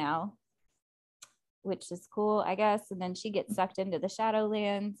veins now, which is cool, I guess. And then she gets sucked into the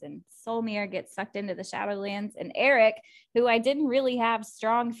Shadowlands, and Solmir gets sucked into the Shadowlands, and Eric, who I didn't really have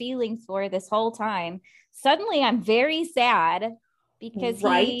strong feelings for this whole time, suddenly I'm very sad because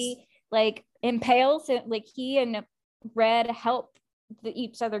he impales him, he and Red help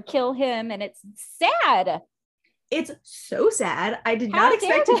each other kill him, and it's sad. It's so sad. I did not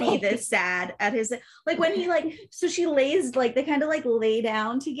expect to be this sad at his when he so she lays they kind of lay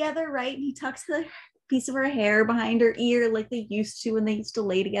down together, right? And he tucks her piece of her hair behind her ear like they used to when they used to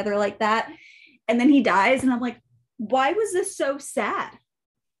lay together like that. And then he dies, and I'm like, why was this so sad?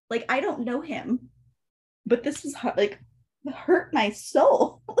 Like, I don't know him, but this was like hurt my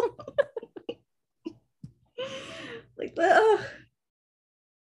soul. Like,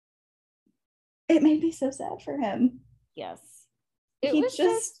 it made me so sad for him. Yes. He was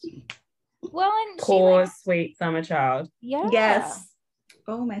just well, and poor sweet summer child. Yeah. Yes.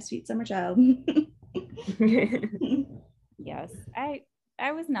 Oh, my sweet summer child. Yes.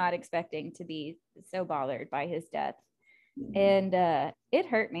 I was not expecting to be so bothered by his death. And it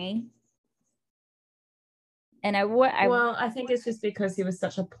hurt me. And I think it's just because he was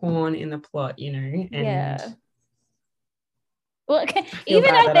such a pawn in the plot, you know. And yeah. Well,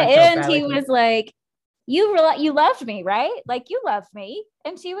 even at the end, he was like, you loved me, right? Like, you loved me.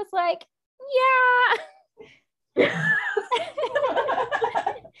 And she was like, yeah.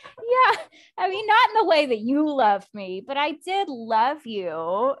 Yeah. I mean, not in the way that you loved me, but I did love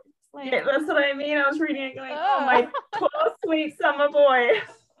you. Like, yeah, that's what I mean. I was reading it going, oh, my poor sweet summer boy.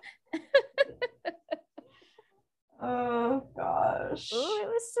 Oh gosh.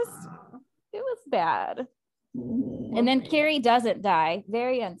 Ooh, it was bad. And then Carrie doesn't die.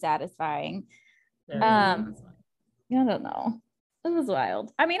 Very unsatisfying. I don't know. It was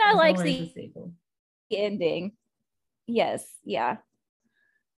wild. I mean, I like the ending. Yes, yeah.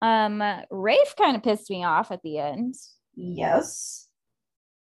 Rafe kind of pissed me off at the end. Yes.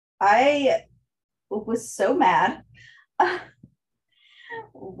 I was so mad.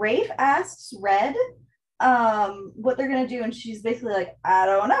 Rafe asks Red what they're gonna do, and she's basically like, I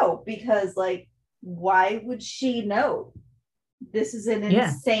don't know, because like, why would she know? This is an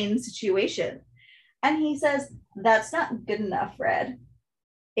insane situation. And he says, that's not good enough, Red.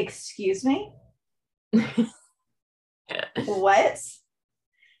 Excuse me? What?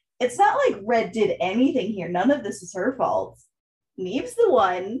 It's not like Red did anything here. None of this is her fault. Neve's the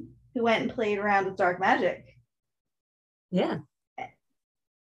one who went and played around with dark magic. Yeah.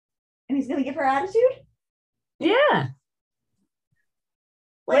 And he's gonna give her attitude? Yeah.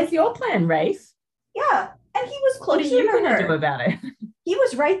 What's your plan, Rafe? Yeah. And he was closer to her. What are you gonna do about it? He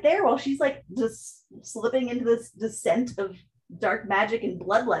was right there while she's like just slipping into this descent of dark magic and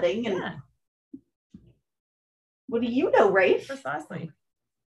bloodletting. And what do you know, Rafe? Precisely.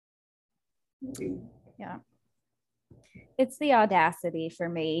 Yeah. It's the audacity for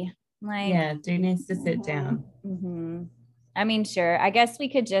me. Like, yeah, dude needs to sit down. Mm-hmm. I mean, sure. I guess we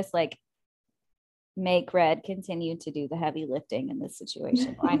could just like make Red continue to do the heavy lifting in this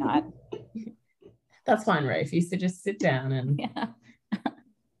situation. Why not? That's fine, Rafe. You should just sit down and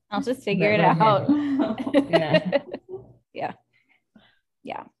I'll just figure it out.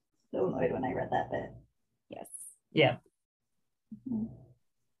 Yeah. So annoyed when I read that bit. Yes. Yeah.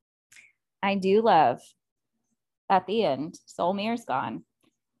 I do love at the end, Solmir's gone.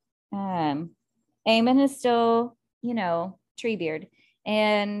 Eamon is still, Treebeard.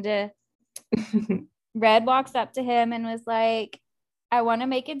 And Red walks up to him and was like, I want to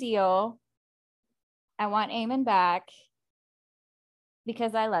make a deal. I want Eamon back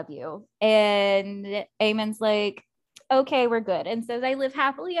because I love you. And Eamon's like, okay, we're good. And so they live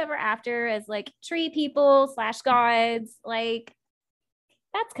happily ever after as like tree people / gods. Like,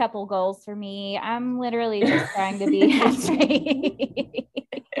 that's couple goals for me. I'm literally just trying to be happy.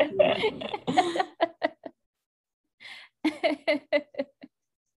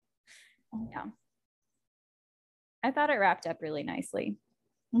 Yeah. I thought it wrapped up really nicely.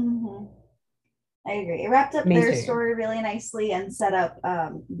 Mm-hmm. I agree. It wrapped up their story really nicely and set up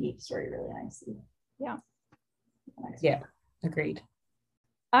Neve's story really nicely. Yeah. Yeah, agreed.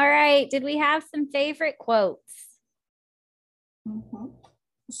 All right. Did we have some favorite quotes? Mm-hmm.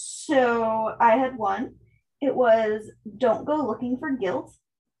 So I had one. It was, don't go looking for guilt.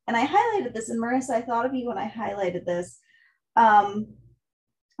 And I highlighted this, and Marissa, I thought of you when I highlighted this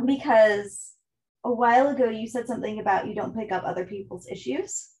because a while ago you said something about you don't pick up other people's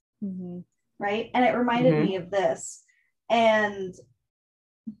issues. Mm-hmm. Right? And it reminded me of this. And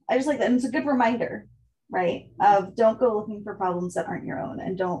I just like that. And it's a good reminder, right? Of don't go looking for problems that aren't your own,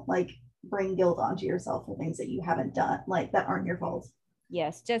 and don't like bring guilt onto yourself for things that you haven't done, like that aren't your fault.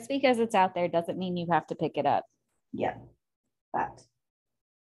 Yes. Just because it's out there doesn't mean you have to pick it up. Yeah. Fact.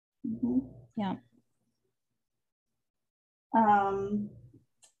 Mm-hmm. Yeah.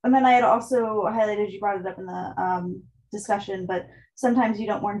 And then I had also highlighted, you brought it up in the discussion, but sometimes you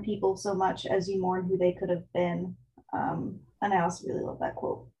don't mourn people so much as you mourn who they could have been. And I also really love that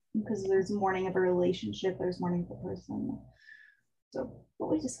quote because there's mourning of a relationship, there's mourning of a person. So, but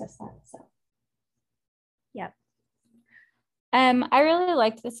we discussed that. So, yeah. I really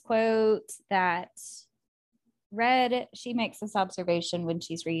liked this quote that Red, she makes this observation when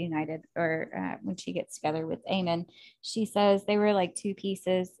she's reunited or when she gets together with Eamon. She says they were like two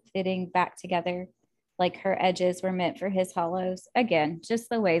pieces fitting back together, like her edges were meant for his hollows. Again, just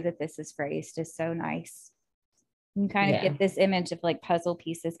the way that this is phrased is so nice. You kind of get this image of like puzzle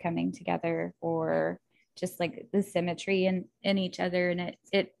pieces coming together, or just like the symmetry in each other, and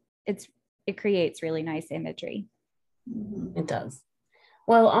it creates really nice imagery. It does.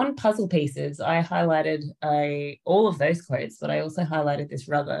 Well, on puzzle pieces, I highlighted all of those quotes, but I also highlighted this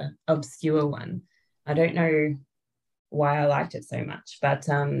rather obscure one. I don't know why I liked it so much, but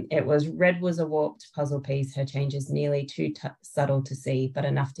it was, Red was a warped puzzle piece, her changes nearly too subtle to see, but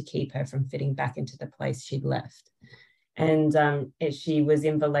enough to keep her from fitting back into the place she'd left. And she was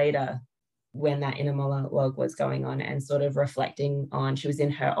in Valeda when that inner monologue was going on, and sort of reflecting on, she was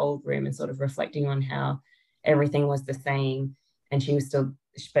in her old room and sort of reflecting on how everything was the same, and she was still,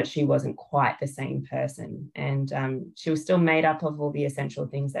 but she wasn't quite the same person. And she was still made up of all the essential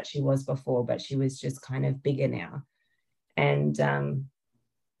things that she was before, but she was just kind of bigger now. And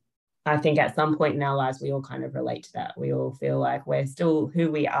I think at some point in our lives, we all kind of relate to that. We all feel like we're still who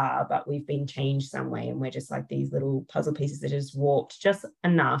we are, but we've been changed some way. And we're just like these little puzzle pieces that are just warped just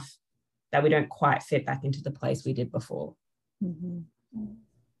enough that we don't quite fit back into the place we did before. Mm-hmm.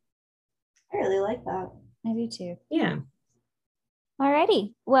 I really like that. I do too. Yeah.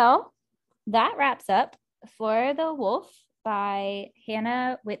 Alrighty. Well, that wraps up For the Wolf by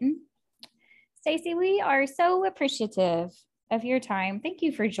Hannah Whitten. Stacy, we are so appreciative of your time. Thank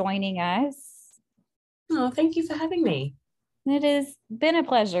you for joining us. Oh, thank you for having me. It has been a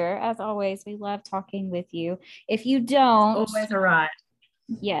pleasure. As always, we love talking with you. If you don't... Always a ride.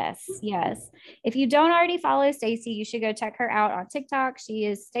 Yes. If you don't already follow Stacy, you should go check her out on TikTok. She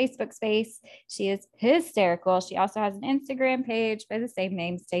is Facebook Space. She is hysterical. She also has an Instagram page by the same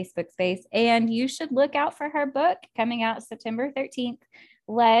name, Facebook Space. And you should look out for her book coming out September 13th,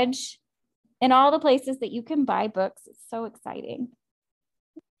 Ledge, in all the places that you can buy books. It's so exciting.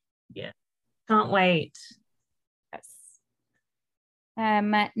 Yeah. Can't wait. Yes.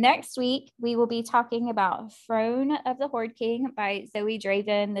 Next week, we will be talking about Throne of the Horde King by Zoe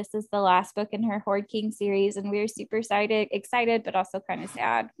Draven. This is the last book in her Horde King series, and we're super excited, but also kind of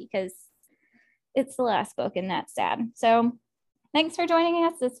sad because it's the last book, and that's sad. So thanks for joining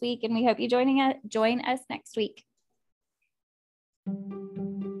us this week, and we hope you join us next week.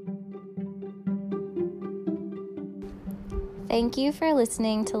 Thank you for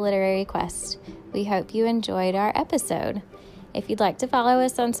listening to Literary Quest. We hope you enjoyed our episode. If you'd like to follow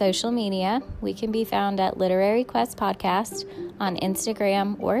us on social media, we can be found at Literary Quest Podcast on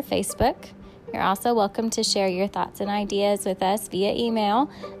Instagram or Facebook. You're also welcome to share your thoughts and ideas with us via email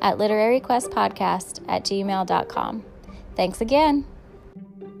at literaryquestpodcast@gmail.com. Thanks again.